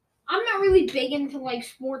 I'm not really big into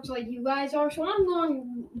sports like you guys are, so I'm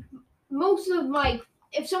going. Most of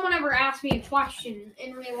if someone ever asked me a question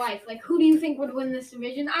in real life, who do you think would win this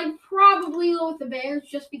division? I'd probably go with the Bears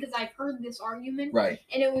just because I've heard this argument. Right.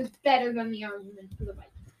 And it was better than the argument for the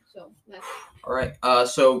Vikings. So that's all right.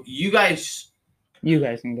 So you guys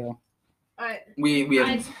can go. All right. We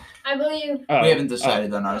haven't. I believe we haven't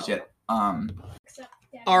decided on ours yet.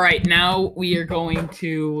 All right, now we are going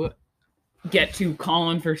to get to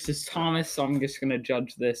Colin versus Thomas. So I'm just going to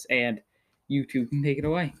judge this, and you two can take it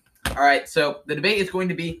away. All right, so the debate is going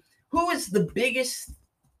to be who is the biggest,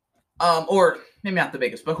 or maybe not the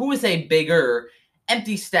biggest, but who is a bigger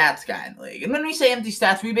empty stats guy in the league? And when we say empty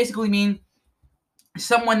stats, we basically mean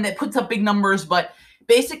someone that puts up big numbers, but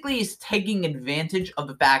basically is taking advantage of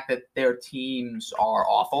the fact that their teams are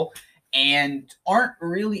awful and aren't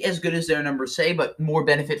really as good as their numbers say, but more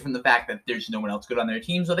benefit from the fact that there's no one else good on their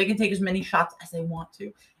team, so they can take as many shots as they want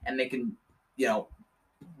to, and they can,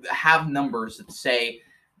 have numbers that say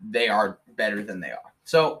they are better than they are.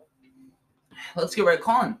 So let's get right to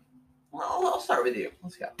Colin. Well, I'll start with you.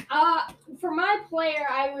 Let's go. For my player,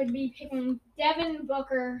 I would be picking Devin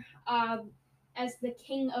Booker as the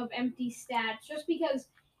king of empty stats, just because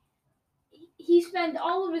he spent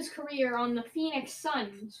all of his career on the Phoenix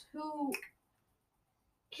Suns, who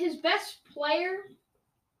his best player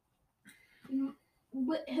who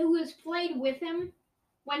has played with him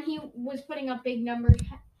when he was putting up big numbers,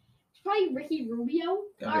 it's probably Ricky Rubio.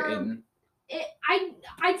 Ayton.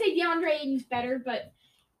 I'd say DeAndre Ayton's better, but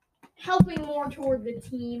helping more toward the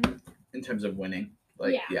team. In terms of winning.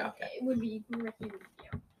 Okay. It would be Ricky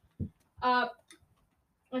Rubio.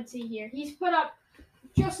 Let's see here. He's put up,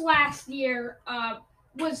 just last year,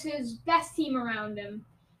 was his best team around him.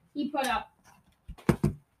 He put up,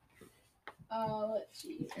 let's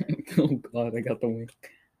see here. Oh, God, I got the wink.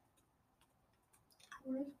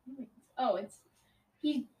 Oh,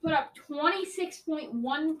 he put up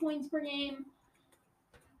 26.1 points per game.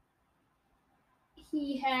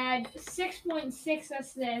 He had 6.6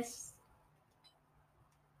 assists,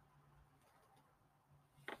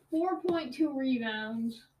 4.2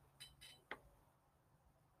 rebounds,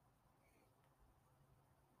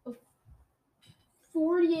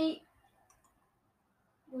 49%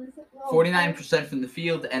 from the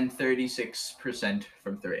field and 36%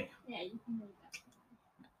 from three. Yeah, you can move that.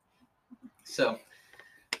 So,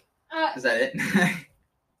 is that it?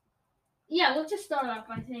 Yeah, let's just start off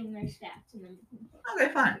by saying their stats. And then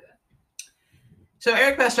okay, fine. So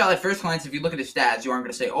Eric Pascal, at first glance, if you look at his stats, you aren't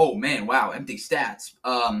going to say, "Oh man, wow, empty stats."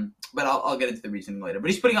 But I'll get into the reasoning later. But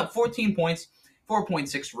he's putting up 14 points,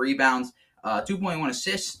 4.6 rebounds, 2.1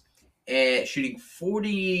 assists, shooting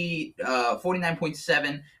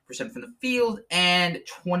 49.7% from the field and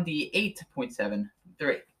 28.7 from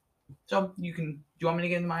three. So do you want me to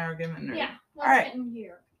get into my argument? Or? yeah, let's all right. get in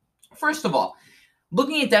here. First of all,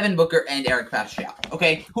 looking at Devin Booker and Eric Pascal,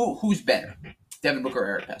 okay, who's better, Devin Booker or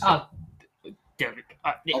Eric Pascal? Derek.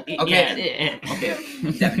 Okay,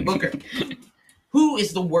 Devin Booker. Who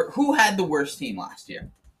had the worst team last year?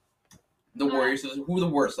 The Warriors. Who were the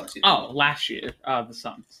worst last year? Oh, last year, the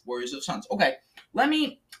Suns. Warriors of Suns. Okay, let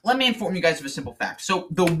me inform you guys of a simple fact. So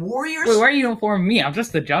the Warriors. Wait, why are you informing me? I'm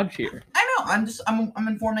just the judge here. I know. I'm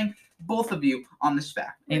informing both of you on this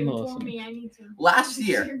fact. And Wait, Melissa. tell me, I need some Last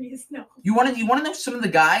year, serious no. you want to know some of the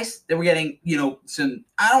guys that were getting, some,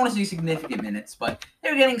 I don't want to say significant minutes, but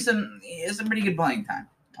they were getting some pretty good playing time.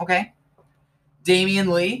 Okay,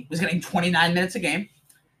 Damian Lee was getting 29 minutes a game.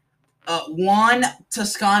 Juan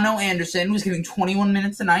Toscano Anderson was getting 21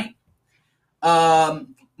 minutes a night.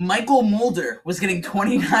 Michael Mulder was getting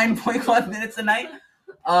 29.5 minutes a night.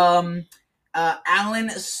 Alan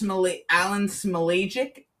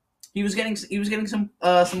Smalajic, he was getting some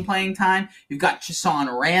playing time. You've got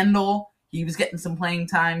Chason Randall, he was getting some playing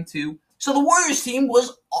time too. So the Warriors team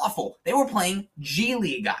was awful. They were playing G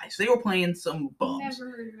League guys. They were playing some bums.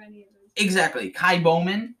 Never heard of any of those. Exactly. Kai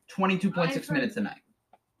Bowman, 22.6 minutes a night.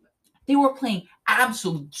 They were playing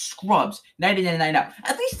absolute scrubs night in and night out.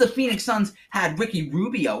 At least the Phoenix Suns had Ricky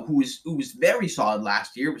Rubio, who was very solid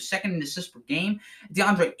last year, was second in assists per game.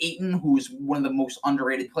 DeAndre Ayton, who is one of the most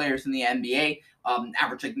underrated players in the NBA,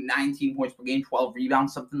 averaged like 19 points per game, 12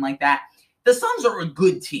 rebounds, something like that. The Suns are a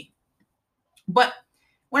good team. But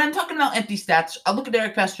when I'm talking about empty stats, I look at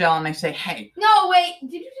Eric Pascal and I say, hey. No, wait.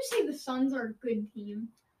 Did you just say the Suns are a good team?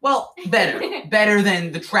 Well, better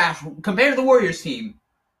than the trash. Compared to the Warriors team.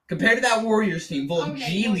 Compared to that Warriors team full of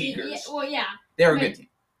G Leaguers. Yeah. They're a good team.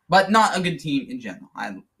 But not a good team in general.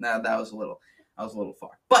 That was a little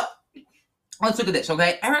far. But let's look at this,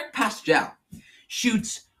 okay? Eric Pascal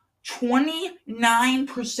shoots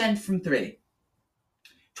 29% from three.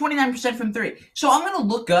 29% from three. So I'm gonna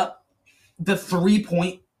look up the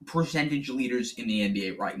 3-point percentage leaders in the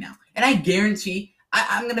NBA right now. And I guarantee,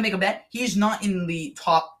 I'm going to make a bet, he's not in the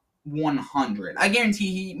top 100. I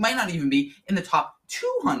guarantee he might not even be in the top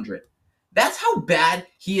 200. That's how bad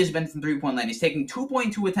he has been from three-point line. He's taking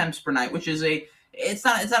 2.2 attempts per night, which is it's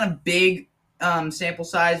not a big sample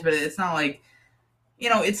size, but it's not like,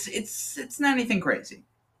 it's not anything crazy.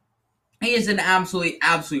 He is an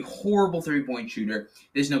absolutely horrible three-point shooter.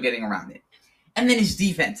 There's no getting around it. And then his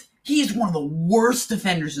defense. He is one of the worst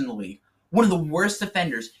defenders in the league. One of the worst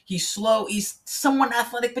defenders. He's slow. He's somewhat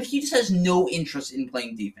athletic, but he just has no interest in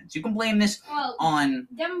playing defense. You can blame this on...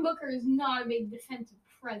 Devin Booker is not a big defensive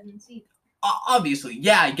presence either. Obviously,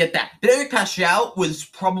 yeah, I get that. But Eric Pascal was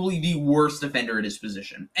probably the worst defender at his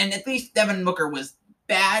position. And at least Devin Booker was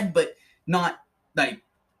bad, but not like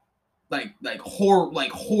horror.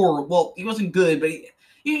 Well, he wasn't good, but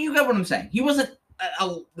you get what I'm saying. He wasn't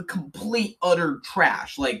a complete, utter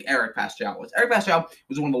trash like Eric Pascal was. Eric Pascal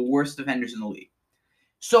was one of the worst defenders in the league.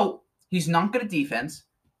 So, he's not good at defense.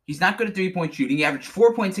 He's not good at three-point shooting. He averaged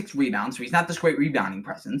 4.6 rebounds, so he's not this great rebounding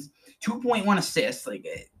presence. 2.1 assists.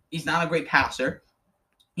 He's not a great passer.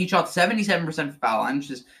 He shot 77% from foul line,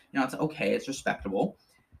 which is, it's okay. It's respectable.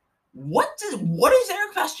 What is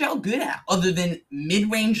Eric Pascal good at other than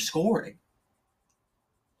mid-range scoring?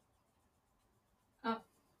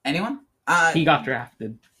 Anyone? He got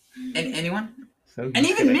drafted. And anyone? So and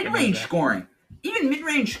even mid-range scoring.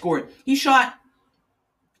 He shot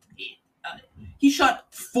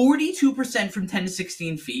 42% from 10 to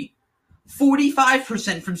 16 feet,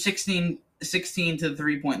 45% from 16 to the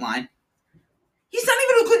three-point line. He's not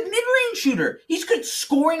even a good mid-range shooter. He's good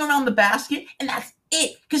scoring around the basket, and that's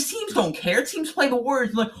it. Because teams don't care. Teams play the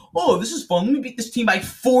Warriors like, oh, this is fun. Let me beat this team by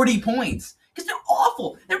 40 points. Because they're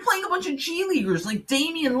awful. They're playing a bunch of G Leaguers like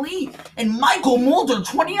Damian Lee and Michael Mulder,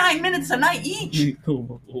 29 minutes a night each.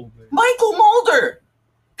 Michael Mulder!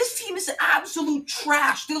 This team is absolute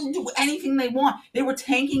trash. They'll do anything they want. They were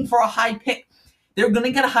tanking for a high pick. They're going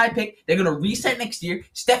to get a high pick. They're going to reset next year.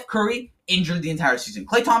 Steph Curry injured the entire season.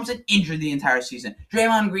 Klay Thompson injured the entire season.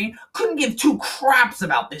 Draymond Green couldn't give two craps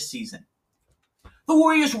about this season. The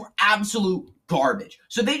Warriors were absolute garbage.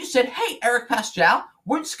 So they just said, hey, Eric Pascal,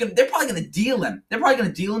 they're probably going to deal him. They're probably going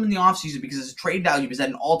to deal him in the offseason because his trade value is at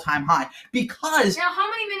an all-time high. Because... Now, how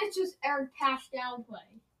many minutes does Eric Pascal play?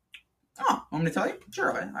 Oh, want me to tell you?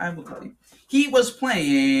 Sure, I will tell you. He was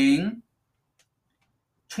playing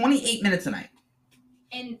 28 minutes a night.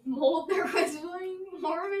 And Mulder was playing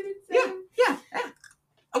more minutes? Yeah.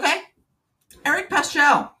 Okay. Eric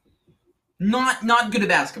Pascal. Not good at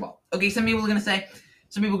basketball. Okay, some people are going to say,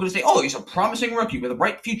 oh, he's a promising rookie with a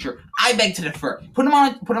bright future. I beg to differ. Put him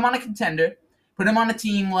on a contender. Put him on a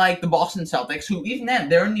team like the Boston Celtics, who even then,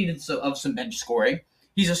 they're in need of some bench scoring.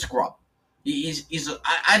 He's a scrub.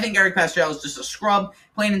 I think Eric Pascal is just a scrub,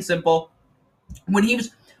 plain and simple. When he was,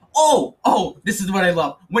 this is what I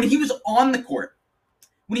love. When he was on the court,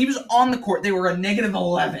 they were a negative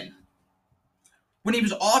 11. When he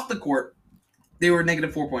was off the court, they were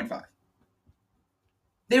negative 4.5.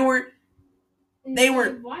 They were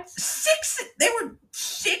what?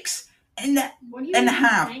 6 What do you and a mean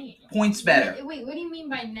half saying? points better. Wait, what do you mean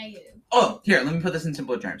by negative? Oh, here, let me put this in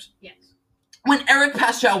simpler terms. Yes. When Eric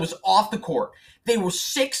Paschal was off the court, they were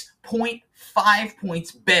 6.5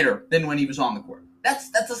 points better than when he was on the court.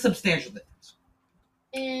 That's a substantial difference.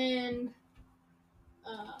 And,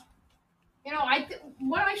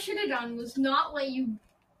 what I should have done was not let you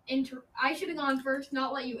I should have gone first,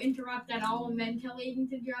 not let you interrupt at all, and then tell Aiden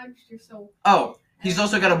to judge. Just so. Oh, he's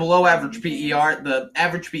also got a below average PER. The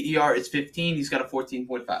average PER is 15. He's got a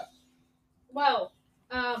 14.5. Well,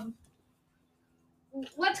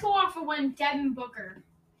 let's go off of when Devin Booker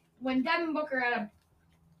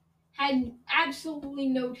had absolutely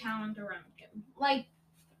no talent around him. Like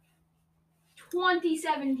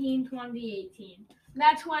 2017, 2018.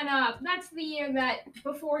 That's when that's the year that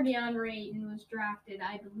before DeAndre Ayton was drafted,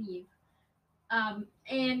 I believe.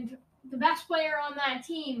 And the best player on that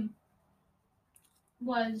team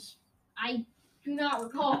was, I do not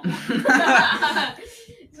recall.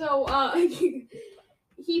 So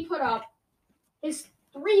he put up his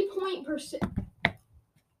 3-point percent.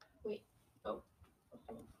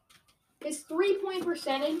 His 3-point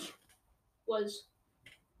percentage was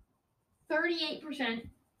 38%.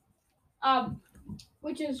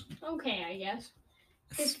 Which is okay, I guess.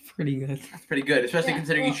 That's pretty good. That's pretty good, especially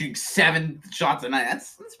considering he's shooting 7 shots a night.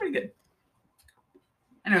 That's pretty good.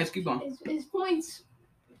 Anyways, keep going. His points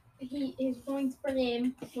per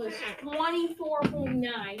game was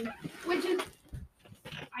 24.9, which is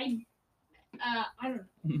I don't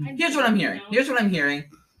know. Here's what I'm hearing.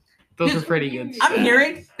 Those are pretty good. I'm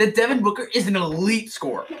hearing that Devin Booker is an elite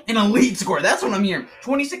scorer. That's what I'm hearing.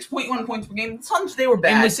 26.1 points per game. The Suns, they were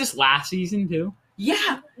bad. And was this last season too?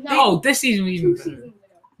 Yeah. No, this season was even 2 better. seasons ago.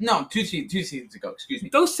 No, two seasons ago. Excuse me.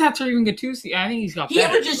 Those stats are even good too. I think he's got He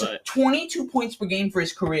better. averages 22 points per game for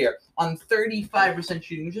his career on 35%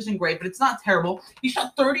 shooting, which isn't great, but it's not terrible. He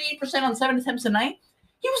shot 38% on 7 attempts a night.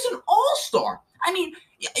 He was an all-star. I mean,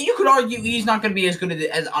 you could argue he's not going to be as good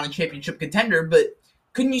as on a championship contender, but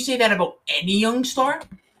couldn't you say that about any young star?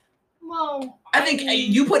 Well, I think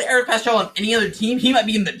you put Eric Paschal on any other team, he might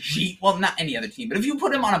be in the G. Well, not any other team, but if you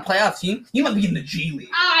put him on a playoff team, he might be in the G League.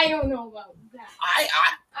 I don't know about that.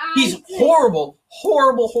 He's horrible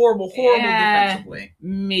defensively.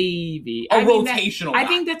 Maybe A mean, rotational. I guy.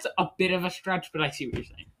 think that's a bit of a stretch, but I see what you're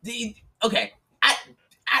saying. Okay, at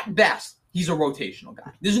best, he's a rotational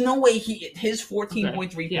guy. There's no way his 14.3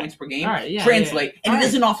 points per game translate, and he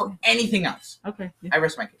doesn't offer anything else. Okay. Yeah. I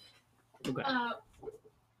rest my case. Okay.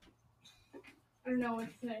 I don't know what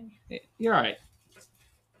to say. You're all right.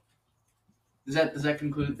 Does that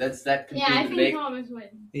conclude? That conclude Yeah, I the think debate? Thomas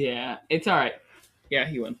wins. Yeah, it's all right. Yeah,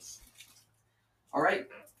 he wins. All right.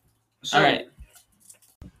 So,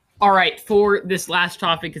 All right. For this last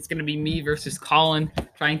topic, it's going to be me versus Colin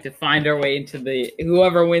trying to find our way into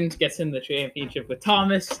whoever wins gets in the championship with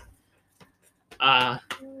Thomas. And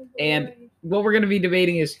what we're going to be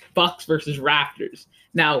debating is Bucks versus Raptors.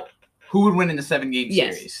 Now, who would win in the 7-game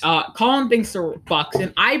series? Colin thinks the Bucks,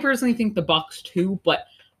 and I personally think the Bucks too, but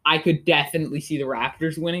I could definitely see the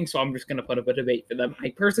Raptors winning, so I'm just going to put up a debate for them. I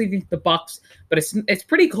personally think the Bucks, but it's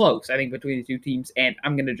pretty close, I think, between the two teams, and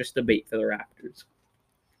I'm going to just debate for the Raptors.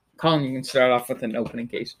 Colin, you can start off with an opening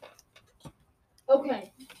case.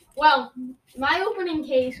 Okay. Well, my opening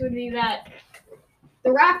case would be that the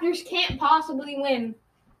Raptors can't possibly win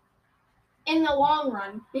in the long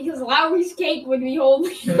run because Lowry's cake would be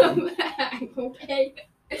holding them back, okay?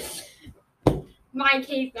 My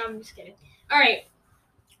case, no, I'm just kidding. All right.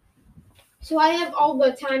 So I have all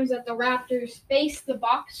the times that the Raptors face the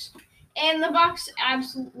Bucks, and the Bucks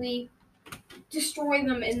absolutely destroy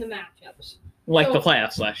them in the matchups. Like the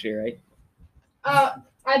playoffs last year, right? I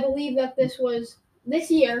believe that this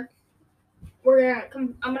year.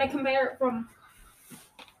 I'm gonna compare it from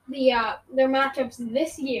their matchups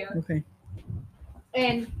this year. Okay.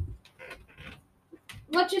 And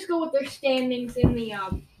let's just go with their standings in the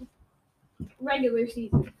regular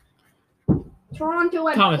season. Toronto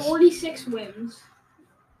had 46 wins.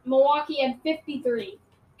 Milwaukee had 53.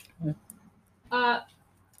 Head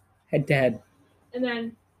to head. And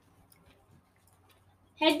then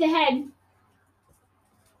head to head.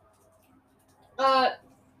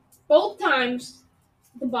 Both times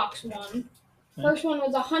the Bucks won. First one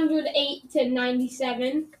was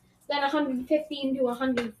 108-97, then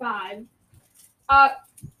 115-105.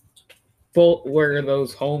 Both were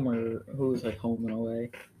those home or who was like home and away?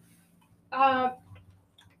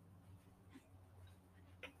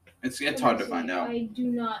 It's hard to find out. I do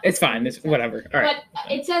not. It's fine. It's whatever. All right. But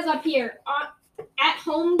it says up here at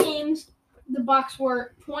home games the Bucks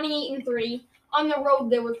were 28-3. On the road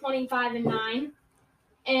they were 25-9.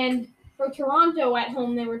 And For Toronto at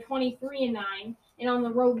home, they were 23-9, and on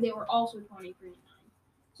the road they were also 23-9.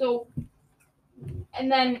 So,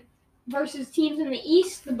 and then versus teams in the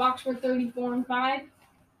East, the Bucks were 34-5,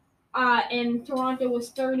 and Toronto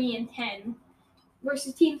was 30-10.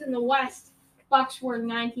 Versus teams in the West, Bucks were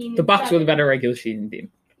 19. The Bucks were the better regular season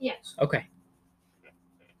team. Yes. Okay.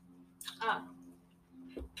 All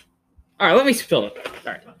right, let me spill it.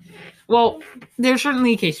 All right. Well, there's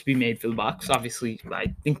certainly a case to be made for the Bucks. Obviously,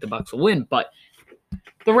 I think the Bucks will win, but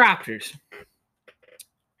the Raptors.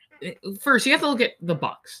 First, you have to look at the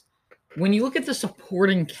Bucks. When you look at the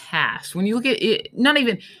supporting cast, when you look at it, not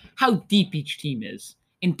even how deep each team is,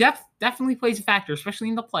 and depth definitely plays a factor, especially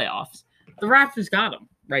in the playoffs. The Raptors got them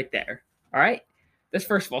right there. All right. That's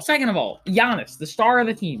first of all. Second of all, Giannis, the star of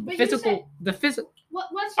the team, But the physical.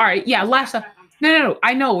 What's All right, yeah, last time. No.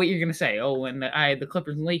 I know what you're gonna say. Oh, and the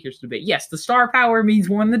Clippers and Lakers debate. Yes, the star power means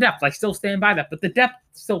more than the depth. I still stand by that, but the depth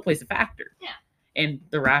still plays a factor. Yeah. And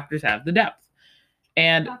the Raptors have the depth.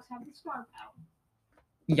 And Bucks have the star power.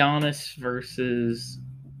 Giannis versus.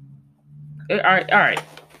 All right.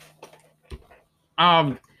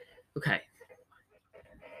 Okay.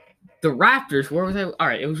 The Raptors. Where was I? All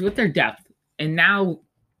right, it was with their depth, and now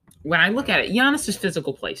when I look at it, Giannis's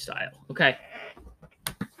physical play style. Okay.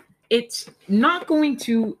 It's not going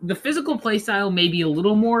to, the physical play style may be a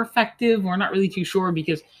little more effective. We're not really too sure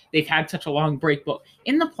because they've had such a long break. But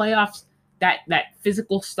in the playoffs, that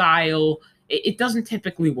physical style, it doesn't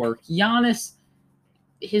typically work. Giannis,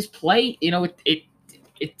 his play, it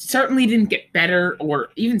certainly didn't get better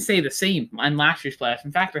or even stay the same in last year's playoffs.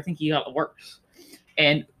 In fact, I think he got worse.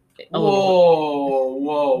 And whoa.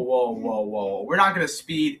 We're not going to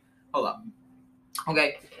speed. Hold up.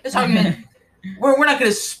 Okay. This argument. We're not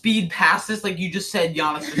going to speed past this. Like you just said,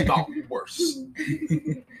 Giannis just got worse.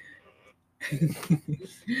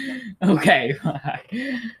 Okay.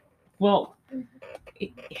 Well,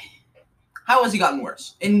 how has he gotten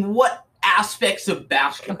worse? In what aspects of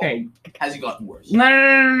basketball okay. has he gotten worse?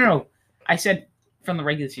 No. I said from the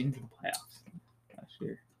regular season to the playoffs last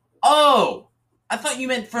year. Oh, I thought you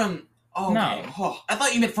meant from. Oh, no. Okay. Oh, I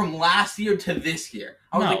thought you meant from last year to this year.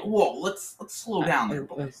 I was like, whoa, let's slow down there,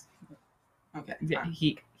 boys. Okay. Yeah,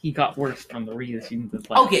 he got worse from the regular season to the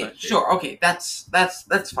playoffs. Okay, sure. Okay, that's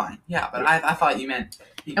fine. Yeah, but I thought you meant.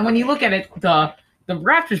 And when you look at it, the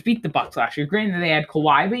Raptors beat the Bucks last year. Granted, they had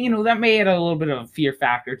Kawhi, but that may add a little bit of a fear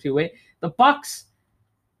factor to it. The Bucks,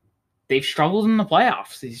 they've struggled in the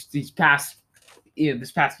playoffs these past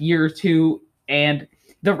this past year or two, and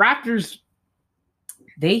the Raptors,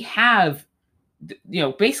 they have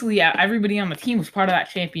basically everybody on the team was part of that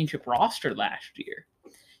championship roster last year.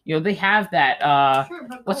 They have that,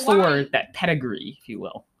 what's the word? That pedigree, if you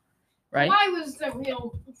will, right? Kawhi was the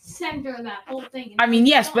real center of that whole thing. I mean,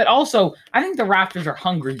 yes, but also, I think the Raptors are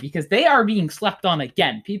hungry because they are being slept on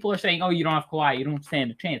again. People are saying, oh, you don't have Kawhi, you don't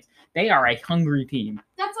stand a chance. They are a hungry team.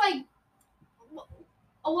 That's like,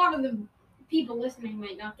 a lot of the people listening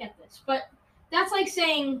might not get this, but that's like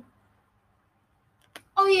saying,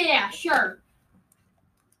 oh, yeah, sure.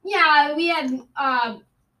 Yeah, we had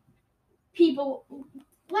people...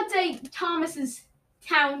 Let's say Thomas's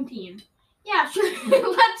town team. Yeah, sure.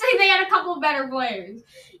 Let's say they had a couple better players.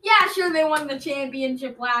 Yeah, sure, they won the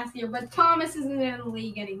championship last year, but Thomas isn't in the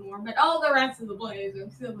league anymore. But all the rest of the players are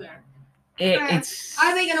still there. I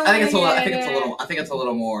think it's a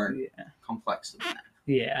little more complex than that.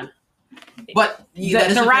 Yeah. But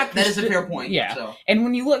that is a fair point. Yeah. So. And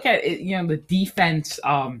when you look at it, the defense,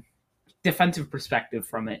 defensive perspective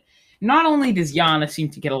from it, not only does Giannis seem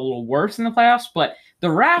to get a little worse in the playoffs, but the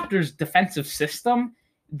Raptors' defensive system,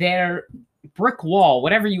 their brick wall,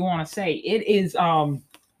 whatever you want to say, it is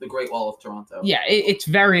the Great Wall of Toronto. Yeah, it's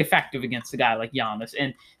very effective against a guy like Giannis,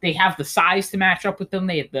 and they have the size to match up with them.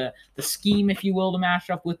 They have the scheme, if you will, to match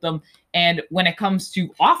up with them. And when it comes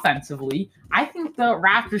to offensively, I think the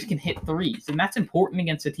Raptors can hit threes, and that's important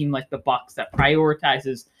against a team like the Bucks that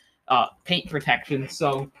prioritizes paint protection.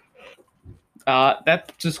 So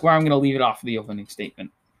that's just where I'm going to leave it off for the opening statement.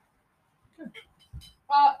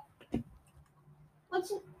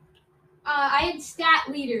 I had stat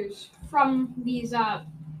leaders from these.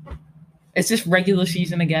 Is this regular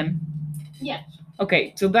season again? Yes.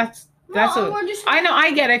 Okay, so that's I know,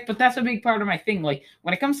 I get it, but that's a big part of my thing. Like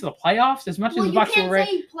when it comes to the playoffs, as much as the Bucks you can't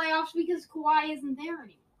say playoffs because Kawhi isn't there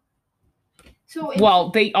anymore. So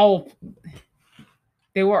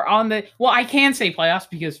they were on the. Well, I can say playoffs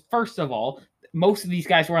because first of all, most of these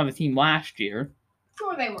guys were on the team last year.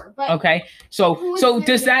 Sure, they were. But okay, so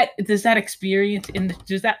does that experience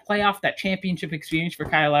does that playoff, that championship experience for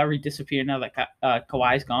Kyle Lowry disappear now that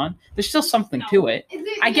Kawhi's gone? There's still something to it.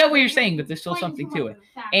 I get what you're saying, but there's still something to it.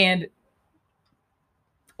 And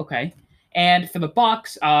Okay. And for the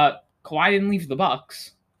Bucks, Kawhi didn't leave the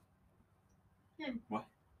Bucks. What?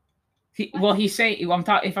 He's saying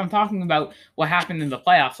if I'm talking about what happened in the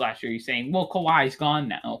playoffs last year, he's saying, well, Kawhi's gone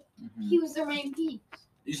now. He was their main piece.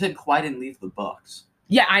 You said Kawhi didn't leave the Bucks.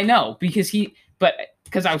 Yeah, I know because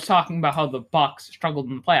I was talking about how the Bucks struggled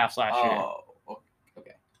in the playoffs last year. Oh,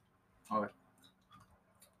 okay. All right.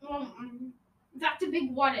 Well, that's a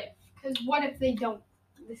big what if. Because what if they don't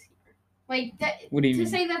this year? Like that. What do you to mean?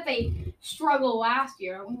 say that they struggled last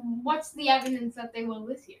year, what's the evidence that they will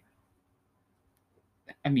this year?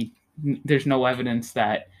 I mean, there's no evidence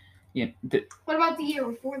that, What about the year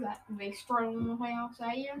before that? Did they struggle in the playoffs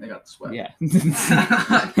that year? They got swept. yeah.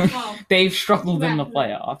 Well, They've struggled in the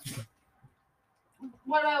playoffs.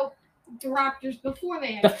 what about the Raptors before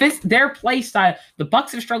they had? Their play style, the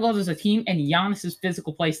Bucks have struggled as a team, and Giannis's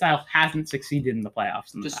physical play style hasn't succeeded in the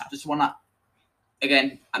playoffs in the past. Just wanna.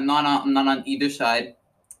 Again, I'm not on either side,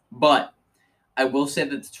 but I will say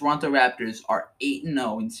that the Toronto Raptors are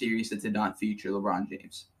 8-0 in series that did not feature LeBron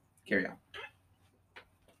James. Carry on.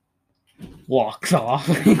 Walks off.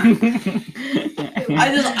 I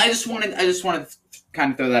just wanted to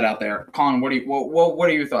kind of throw that out there. Colin, what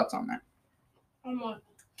are your thoughts on that?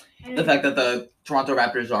 The fact that the Toronto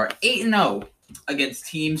Raptors are 8-0 against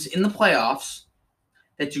teams in the playoffs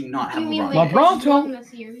that do not have You mean LeBron. LeBron won the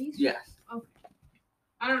series? Yeah. Okay.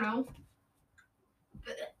 I don't know.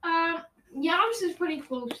 Giannis is pretty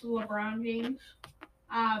close to LeBron James.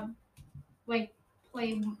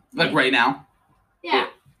 Playing Like right now? Yeah.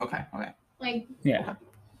 Okay. Like Yeah.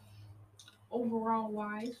 overall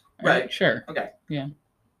wise. Right. Sure. Okay. Yeah.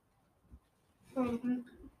 I don't know.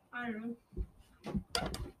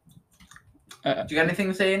 Do you got anything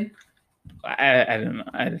to say, Aiden? I don't know.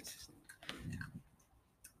 Do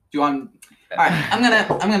you want? All right. I'm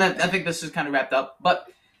gonna. I think this is kind of wrapped up, but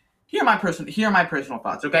here are my personal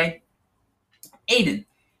thoughts. Okay, Aiden,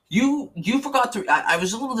 you forgot to. I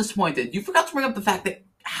was a little disappointed. You forgot to bring up the fact that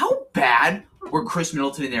how bad were Chris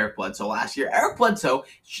Middleton and Eric Bledsoe last year? Eric Bledsoe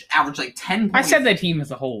averaged like 10 points. I said the team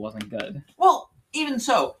as a whole wasn't good. Well, even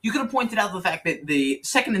so, you could have pointed out the fact that the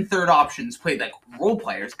second and third options played like role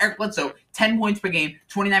players. Eric Bledsoe, 10 points per game,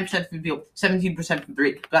 29% from the field, 17% from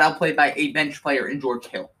three, got outplayed by a bench player in George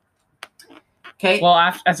Hill. Okay? Well,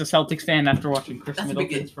 as a Celtics fan, after watching Chris That's a big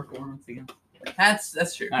Middleton's performance again.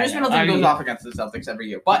 That's true. I Chris know. Middleton I goes mean- off against the Celtics every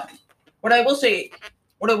year. But what I will say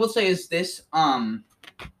is this: the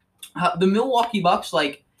Milwaukee Bucks,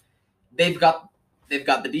 like they've got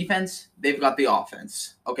the defense, they've got the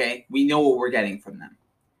offense. Okay, we know what we're getting from them.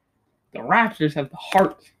 The Raptors have the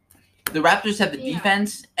heart. The Raptors have the Yeah.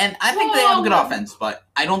 defense, and I think they have a good Whoa. offense, but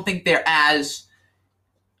I don't think they're as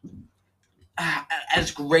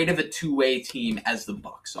great of a two-way team as the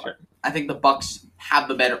Bucks are. Sure. I think the Bucks have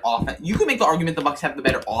the better offense. You can make the argument the Bucks have the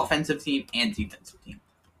better offensive team and defensive team.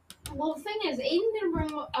 Well, the thing is, Aiden didn't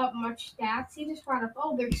bring up much stats. He just brought up,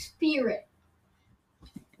 their spirit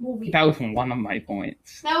will be. That was one of my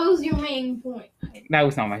points. That was your main point. That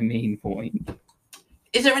was not my main point.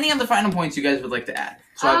 Is there any other final points you guys would like to add?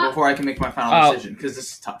 So before I can make my final decision, because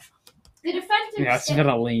this is tough. The defensive. Yeah, it's not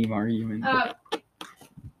a lame argument.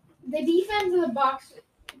 The defense of the Bucks.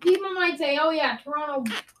 People might say, "Oh yeah, Toronto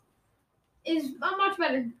is a much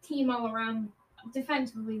better team all around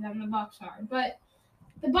defensively than the Bucks are," but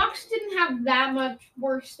the Bucks didn't have that much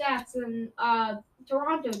worse stats than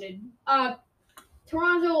Toronto did.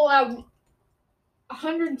 Toronto allowed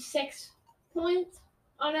 106 points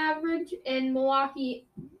on average, and Milwaukee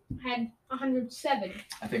had 107.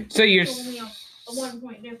 I think. So you're Only a 1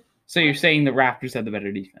 point difference. so you're saying the Raptors had the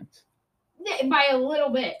better defense? By a little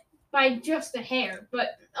bit, by just a hair.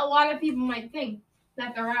 But a lot of people might think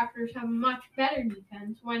that the Raptors have much better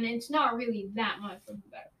defense when it's not really that much of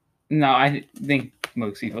better. No, I think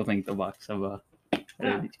most people think the Bucks have a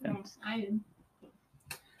better defense.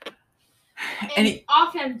 Any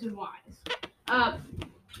Offensive wise,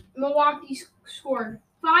 Milwaukee scored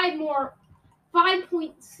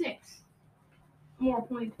 5.6 more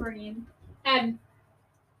points per game, had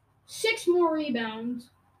 6 more rebounds,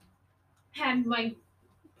 had like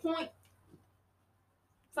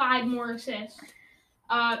 0.5 more assists,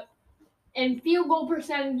 and field goal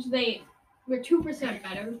percentage they were 2%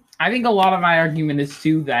 better. I think a lot of my argument is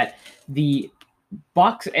too that the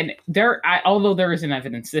Bucks and although there isn't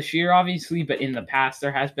evidence this year, obviously, but in the past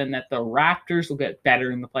there has been that the Raptors will get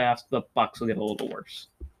better in the playoffs, the Bucks will get a little worse.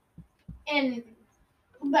 And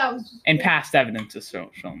that was And past evidence has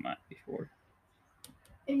shown that before,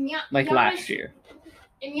 and like Giannis, last year.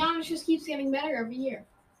 And Giannis just keeps getting better every year.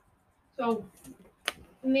 So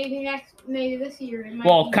maybe this year. It might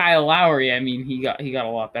Well, be. Kyle Lowry, I mean, he got a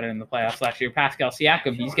lot better in the playoffs last year. Pascal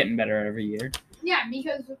Siakam, he's getting better every year. Yeah,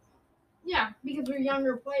 because we're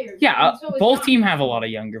younger players. Yeah, And so is both Giannis. teams have a lot of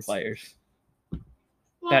younger players.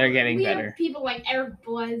 that are getting we better. Have people like Eric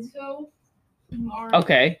Bledsoe.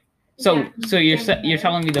 Okay. So you're getting you're better.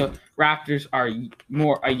 telling me the Raptors are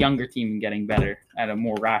a younger team and getting better at a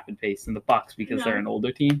more rapid pace than the Bucks because No. they're an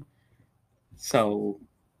older team. So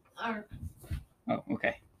Or-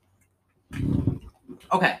 okay.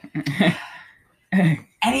 Okay.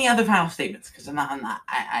 Any other final statements? Because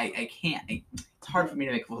I can't. It's hard for me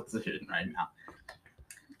to make a full decision right now.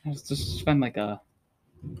 Let's just spend like a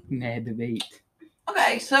mad debate.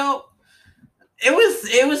 Okay, so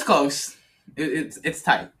it was close. It's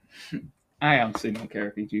tight. I honestly don't care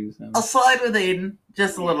if you choose them. I'll slide with Aiden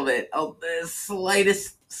just a little bit. The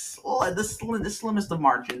slimmest of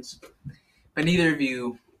margins. But neither of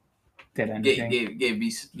you Did anything. gave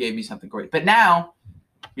me something great. But now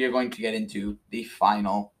we are going to get into the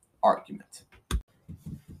final argument.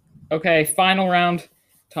 Okay, final round.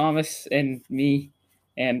 Thomas and me,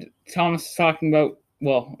 and Thomas is talking about.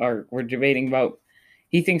 We're debating about.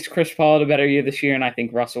 He thinks Chris Paul had a better year this year, and I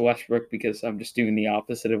think Russell Westbrook because I'm just doing the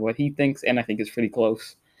opposite of what he thinks, and I think it's pretty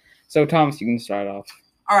close. So Thomas, you can start off.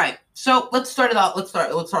 All right, so let's start it off. Let's start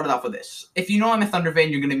it off with this. If you know I'm a Thunder fan,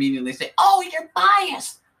 you're going to immediately say, "Oh, you're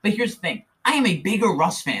biased." But here's the thing: I am a bigger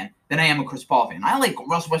Russ fan than I am a Chris Paul fan. I like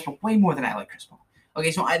Russell Westbrook way more than I like Chris Paul.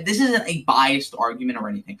 Okay, so this isn't a biased argument or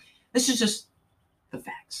anything. This is just the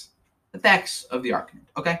facts of the argument.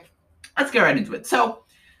 Okay, let's get right into it. So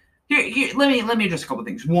here, let me address a couple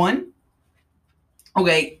things. One,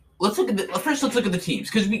 okay. Let's look at the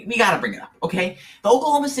teams because we got to bring it up, okay? The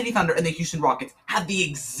Oklahoma City Thunder and the Houston Rockets have the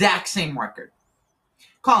exact same record.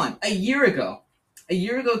 Colin, a year ago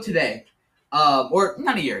today, or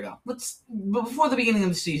not a year ago, before the beginning of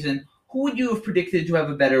the season, who would you have predicted to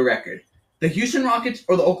have a better record? The Houston Rockets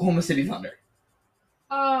or the Oklahoma City Thunder?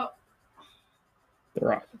 The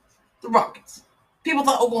Rockets. The Rockets. People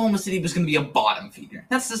thought Oklahoma City was going to be a bottom feeder.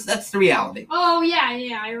 That's the reality. Oh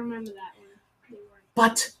yeah, I remember that one.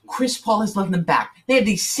 But Chris Paul has led them back. They have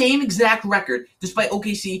the same exact record, despite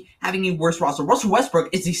OKC having a worse roster. Russell Westbrook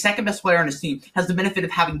is the second best player on his team, has the benefit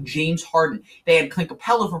of having James Harden. They had Clint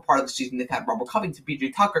Capella for part of the season. They've had Robert Covington,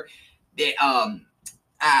 PJ Tucker. They,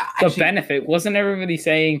 The benefit wasn't everybody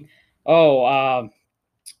saying, "Oh,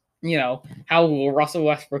 how will Russell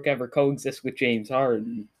Westbrook ever coexist with James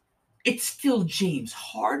Harden?" It's still James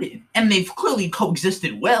Harden, and they've clearly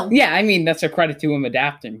coexisted well. Yeah, I mean that's a credit to him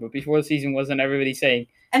adapting. But before the season, wasn't everybody saying?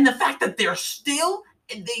 And the fact that they still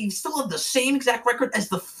have the same exact record as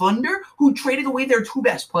the Thunder, who traded away their two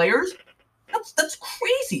best players, that's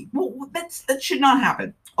crazy. Well, that should not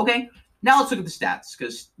happen. Okay, now let's look at the stats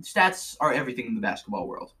because stats are everything in the basketball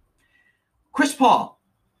world. Chris Paul.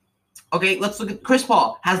 Okay, let's look at Chris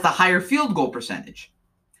Paul has the higher field goal percentage,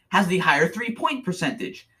 has the higher 3-point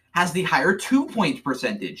percentage, has the higher 2-point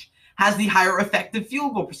percentage, has the higher effective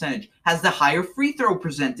field goal percentage, has the higher free throw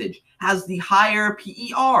percentage, has the higher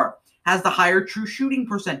PER, has the higher true shooting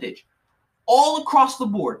percentage. All across the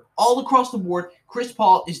board, Chris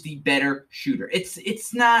Paul is the better shooter.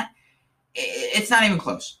 It's not even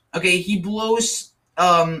close. Okay, he blows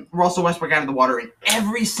Russell Westbrook out of the water in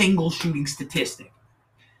every single shooting statistic.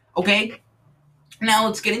 Okay, now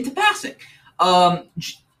let's get into passing.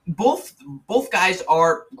 Both guys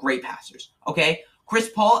are great passers, okay? Chris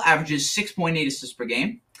Paul averages 6.8 assists per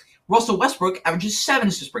game. Russell Westbrook averages 7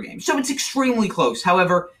 assists per game. So it's extremely close.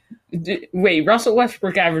 However... Wait, Russell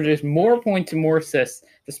Westbrook averages more points and more assists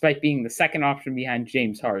despite being the second option behind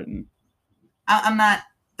James Harden. I'm not...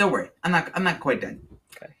 Don't worry. I'm not quite done.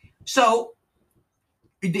 Okay. So,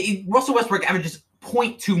 Russell Westbrook averages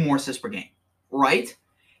 0.2 more assists per game, right?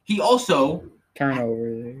 He also...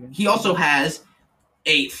 Turnover. He also has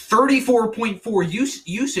a 34.4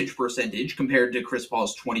 usage percentage compared to Chris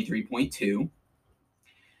Paul's 23.2.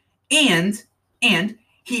 And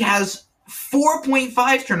he has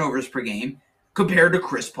 4.5 turnovers per game compared to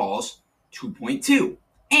Chris Paul's 2.2.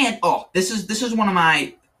 And this is one of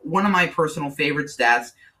my personal favorite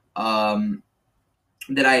stats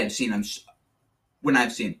that I have seen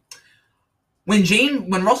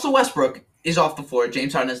when Russell Westbrook is off the floor,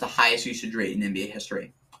 James Harden has the highest usage rate in NBA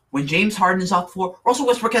history. When James Harden is off the floor, Russell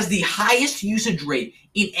Westbrook has the highest usage rate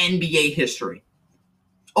in NBA history.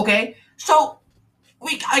 Okay? So,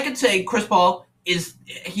 I could say Chris Paul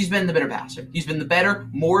he's been the better passer. He's been the better,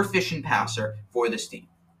 more efficient passer for this team.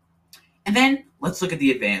 And then, let's look at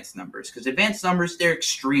the advanced numbers, because advanced numbers, they're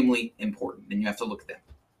extremely important, and you have to look at them.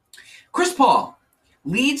 Chris Paul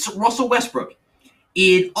leads Russell Westbrook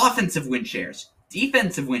in offensive win shares,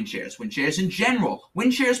 defensive win shares in general,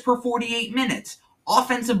 win shares per 48 minutes,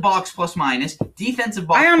 offensive box plus minus, defensive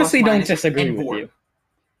box I honestly plus don't minus, disagree and with board. you.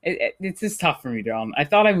 It's just tough for me, John. I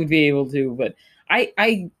thought I would be able to, but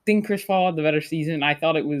I think Chris Paul had the better season. I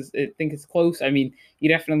think it's close. I mean, you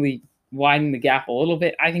definitely widen the gap a little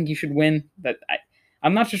bit. I think you should win, but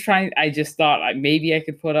I'm not just trying. I just thought maybe I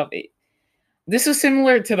could put up. This is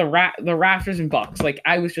similar to the Raptors and Bucks. Like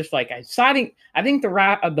I was just like I think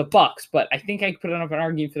the Bucks, but I think I could put up an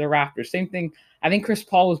argument for the Raptors. Same thing. I think Chris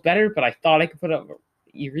Paul was better, but I thought I could put up.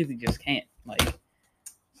 You really just can't. Like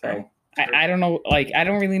so. I don't know. Like I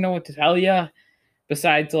don't really know what to tell you.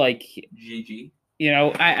 Besides, like GG. You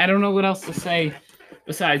know, I don't know what else to say.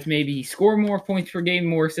 Besides, maybe score more points per game,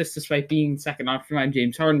 more assists, despite being second option behind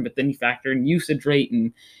James Harden. But then you factor in usage rate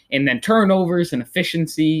and then turnovers and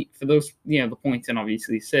efficiency for those, the points and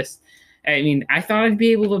obviously assists. I mean, I thought I'd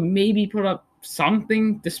be able to maybe put up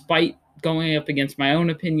something despite going up against my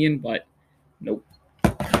own opinion, but nope.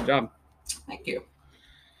 Good job. Thank you.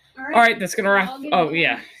 All right, that's gonna wrap. Oh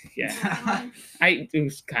yeah. It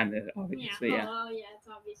was kind of obvious. Yeah. Oh yeah, it's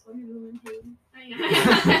obvious. What you're doing.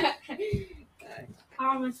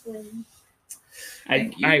 Promise win.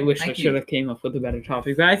 I wish I should have came up with a better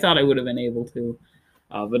topic, but I thought I would have been able to.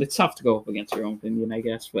 But it's tough to go up against your own opinion, I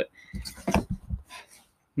guess. But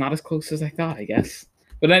not as close as I thought, I guess.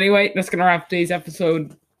 But anyway, that's gonna wrap today's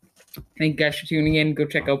episode. Thank you guys for tuning in. Go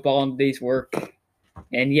check out Ball in Today's work.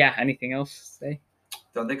 And yeah, anything else to say?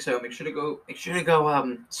 Don't think so. Make sure to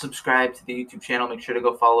go subscribe to the YouTube channel. Make sure to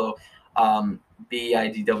go follow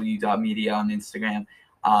bidw.media on Instagram.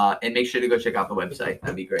 And make sure to go check out the website.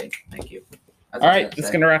 That'd be great. Thank you. All right, that's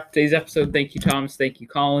going to wrap today's episode. Thank you, Thomas. Thank you,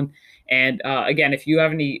 Colin. And again, if you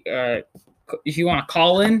have any, if you want to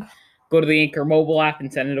call in, go to the Anchor mobile app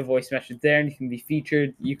and send in a voice message there, and you can be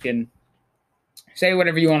featured. You can say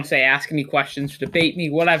whatever you want to say, ask any questions, debate me,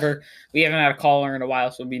 whatever. We haven't had a caller in a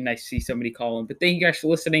while, so it'd be nice to see somebody call in. But thank you guys for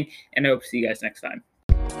listening, and I hope to see you guys next time.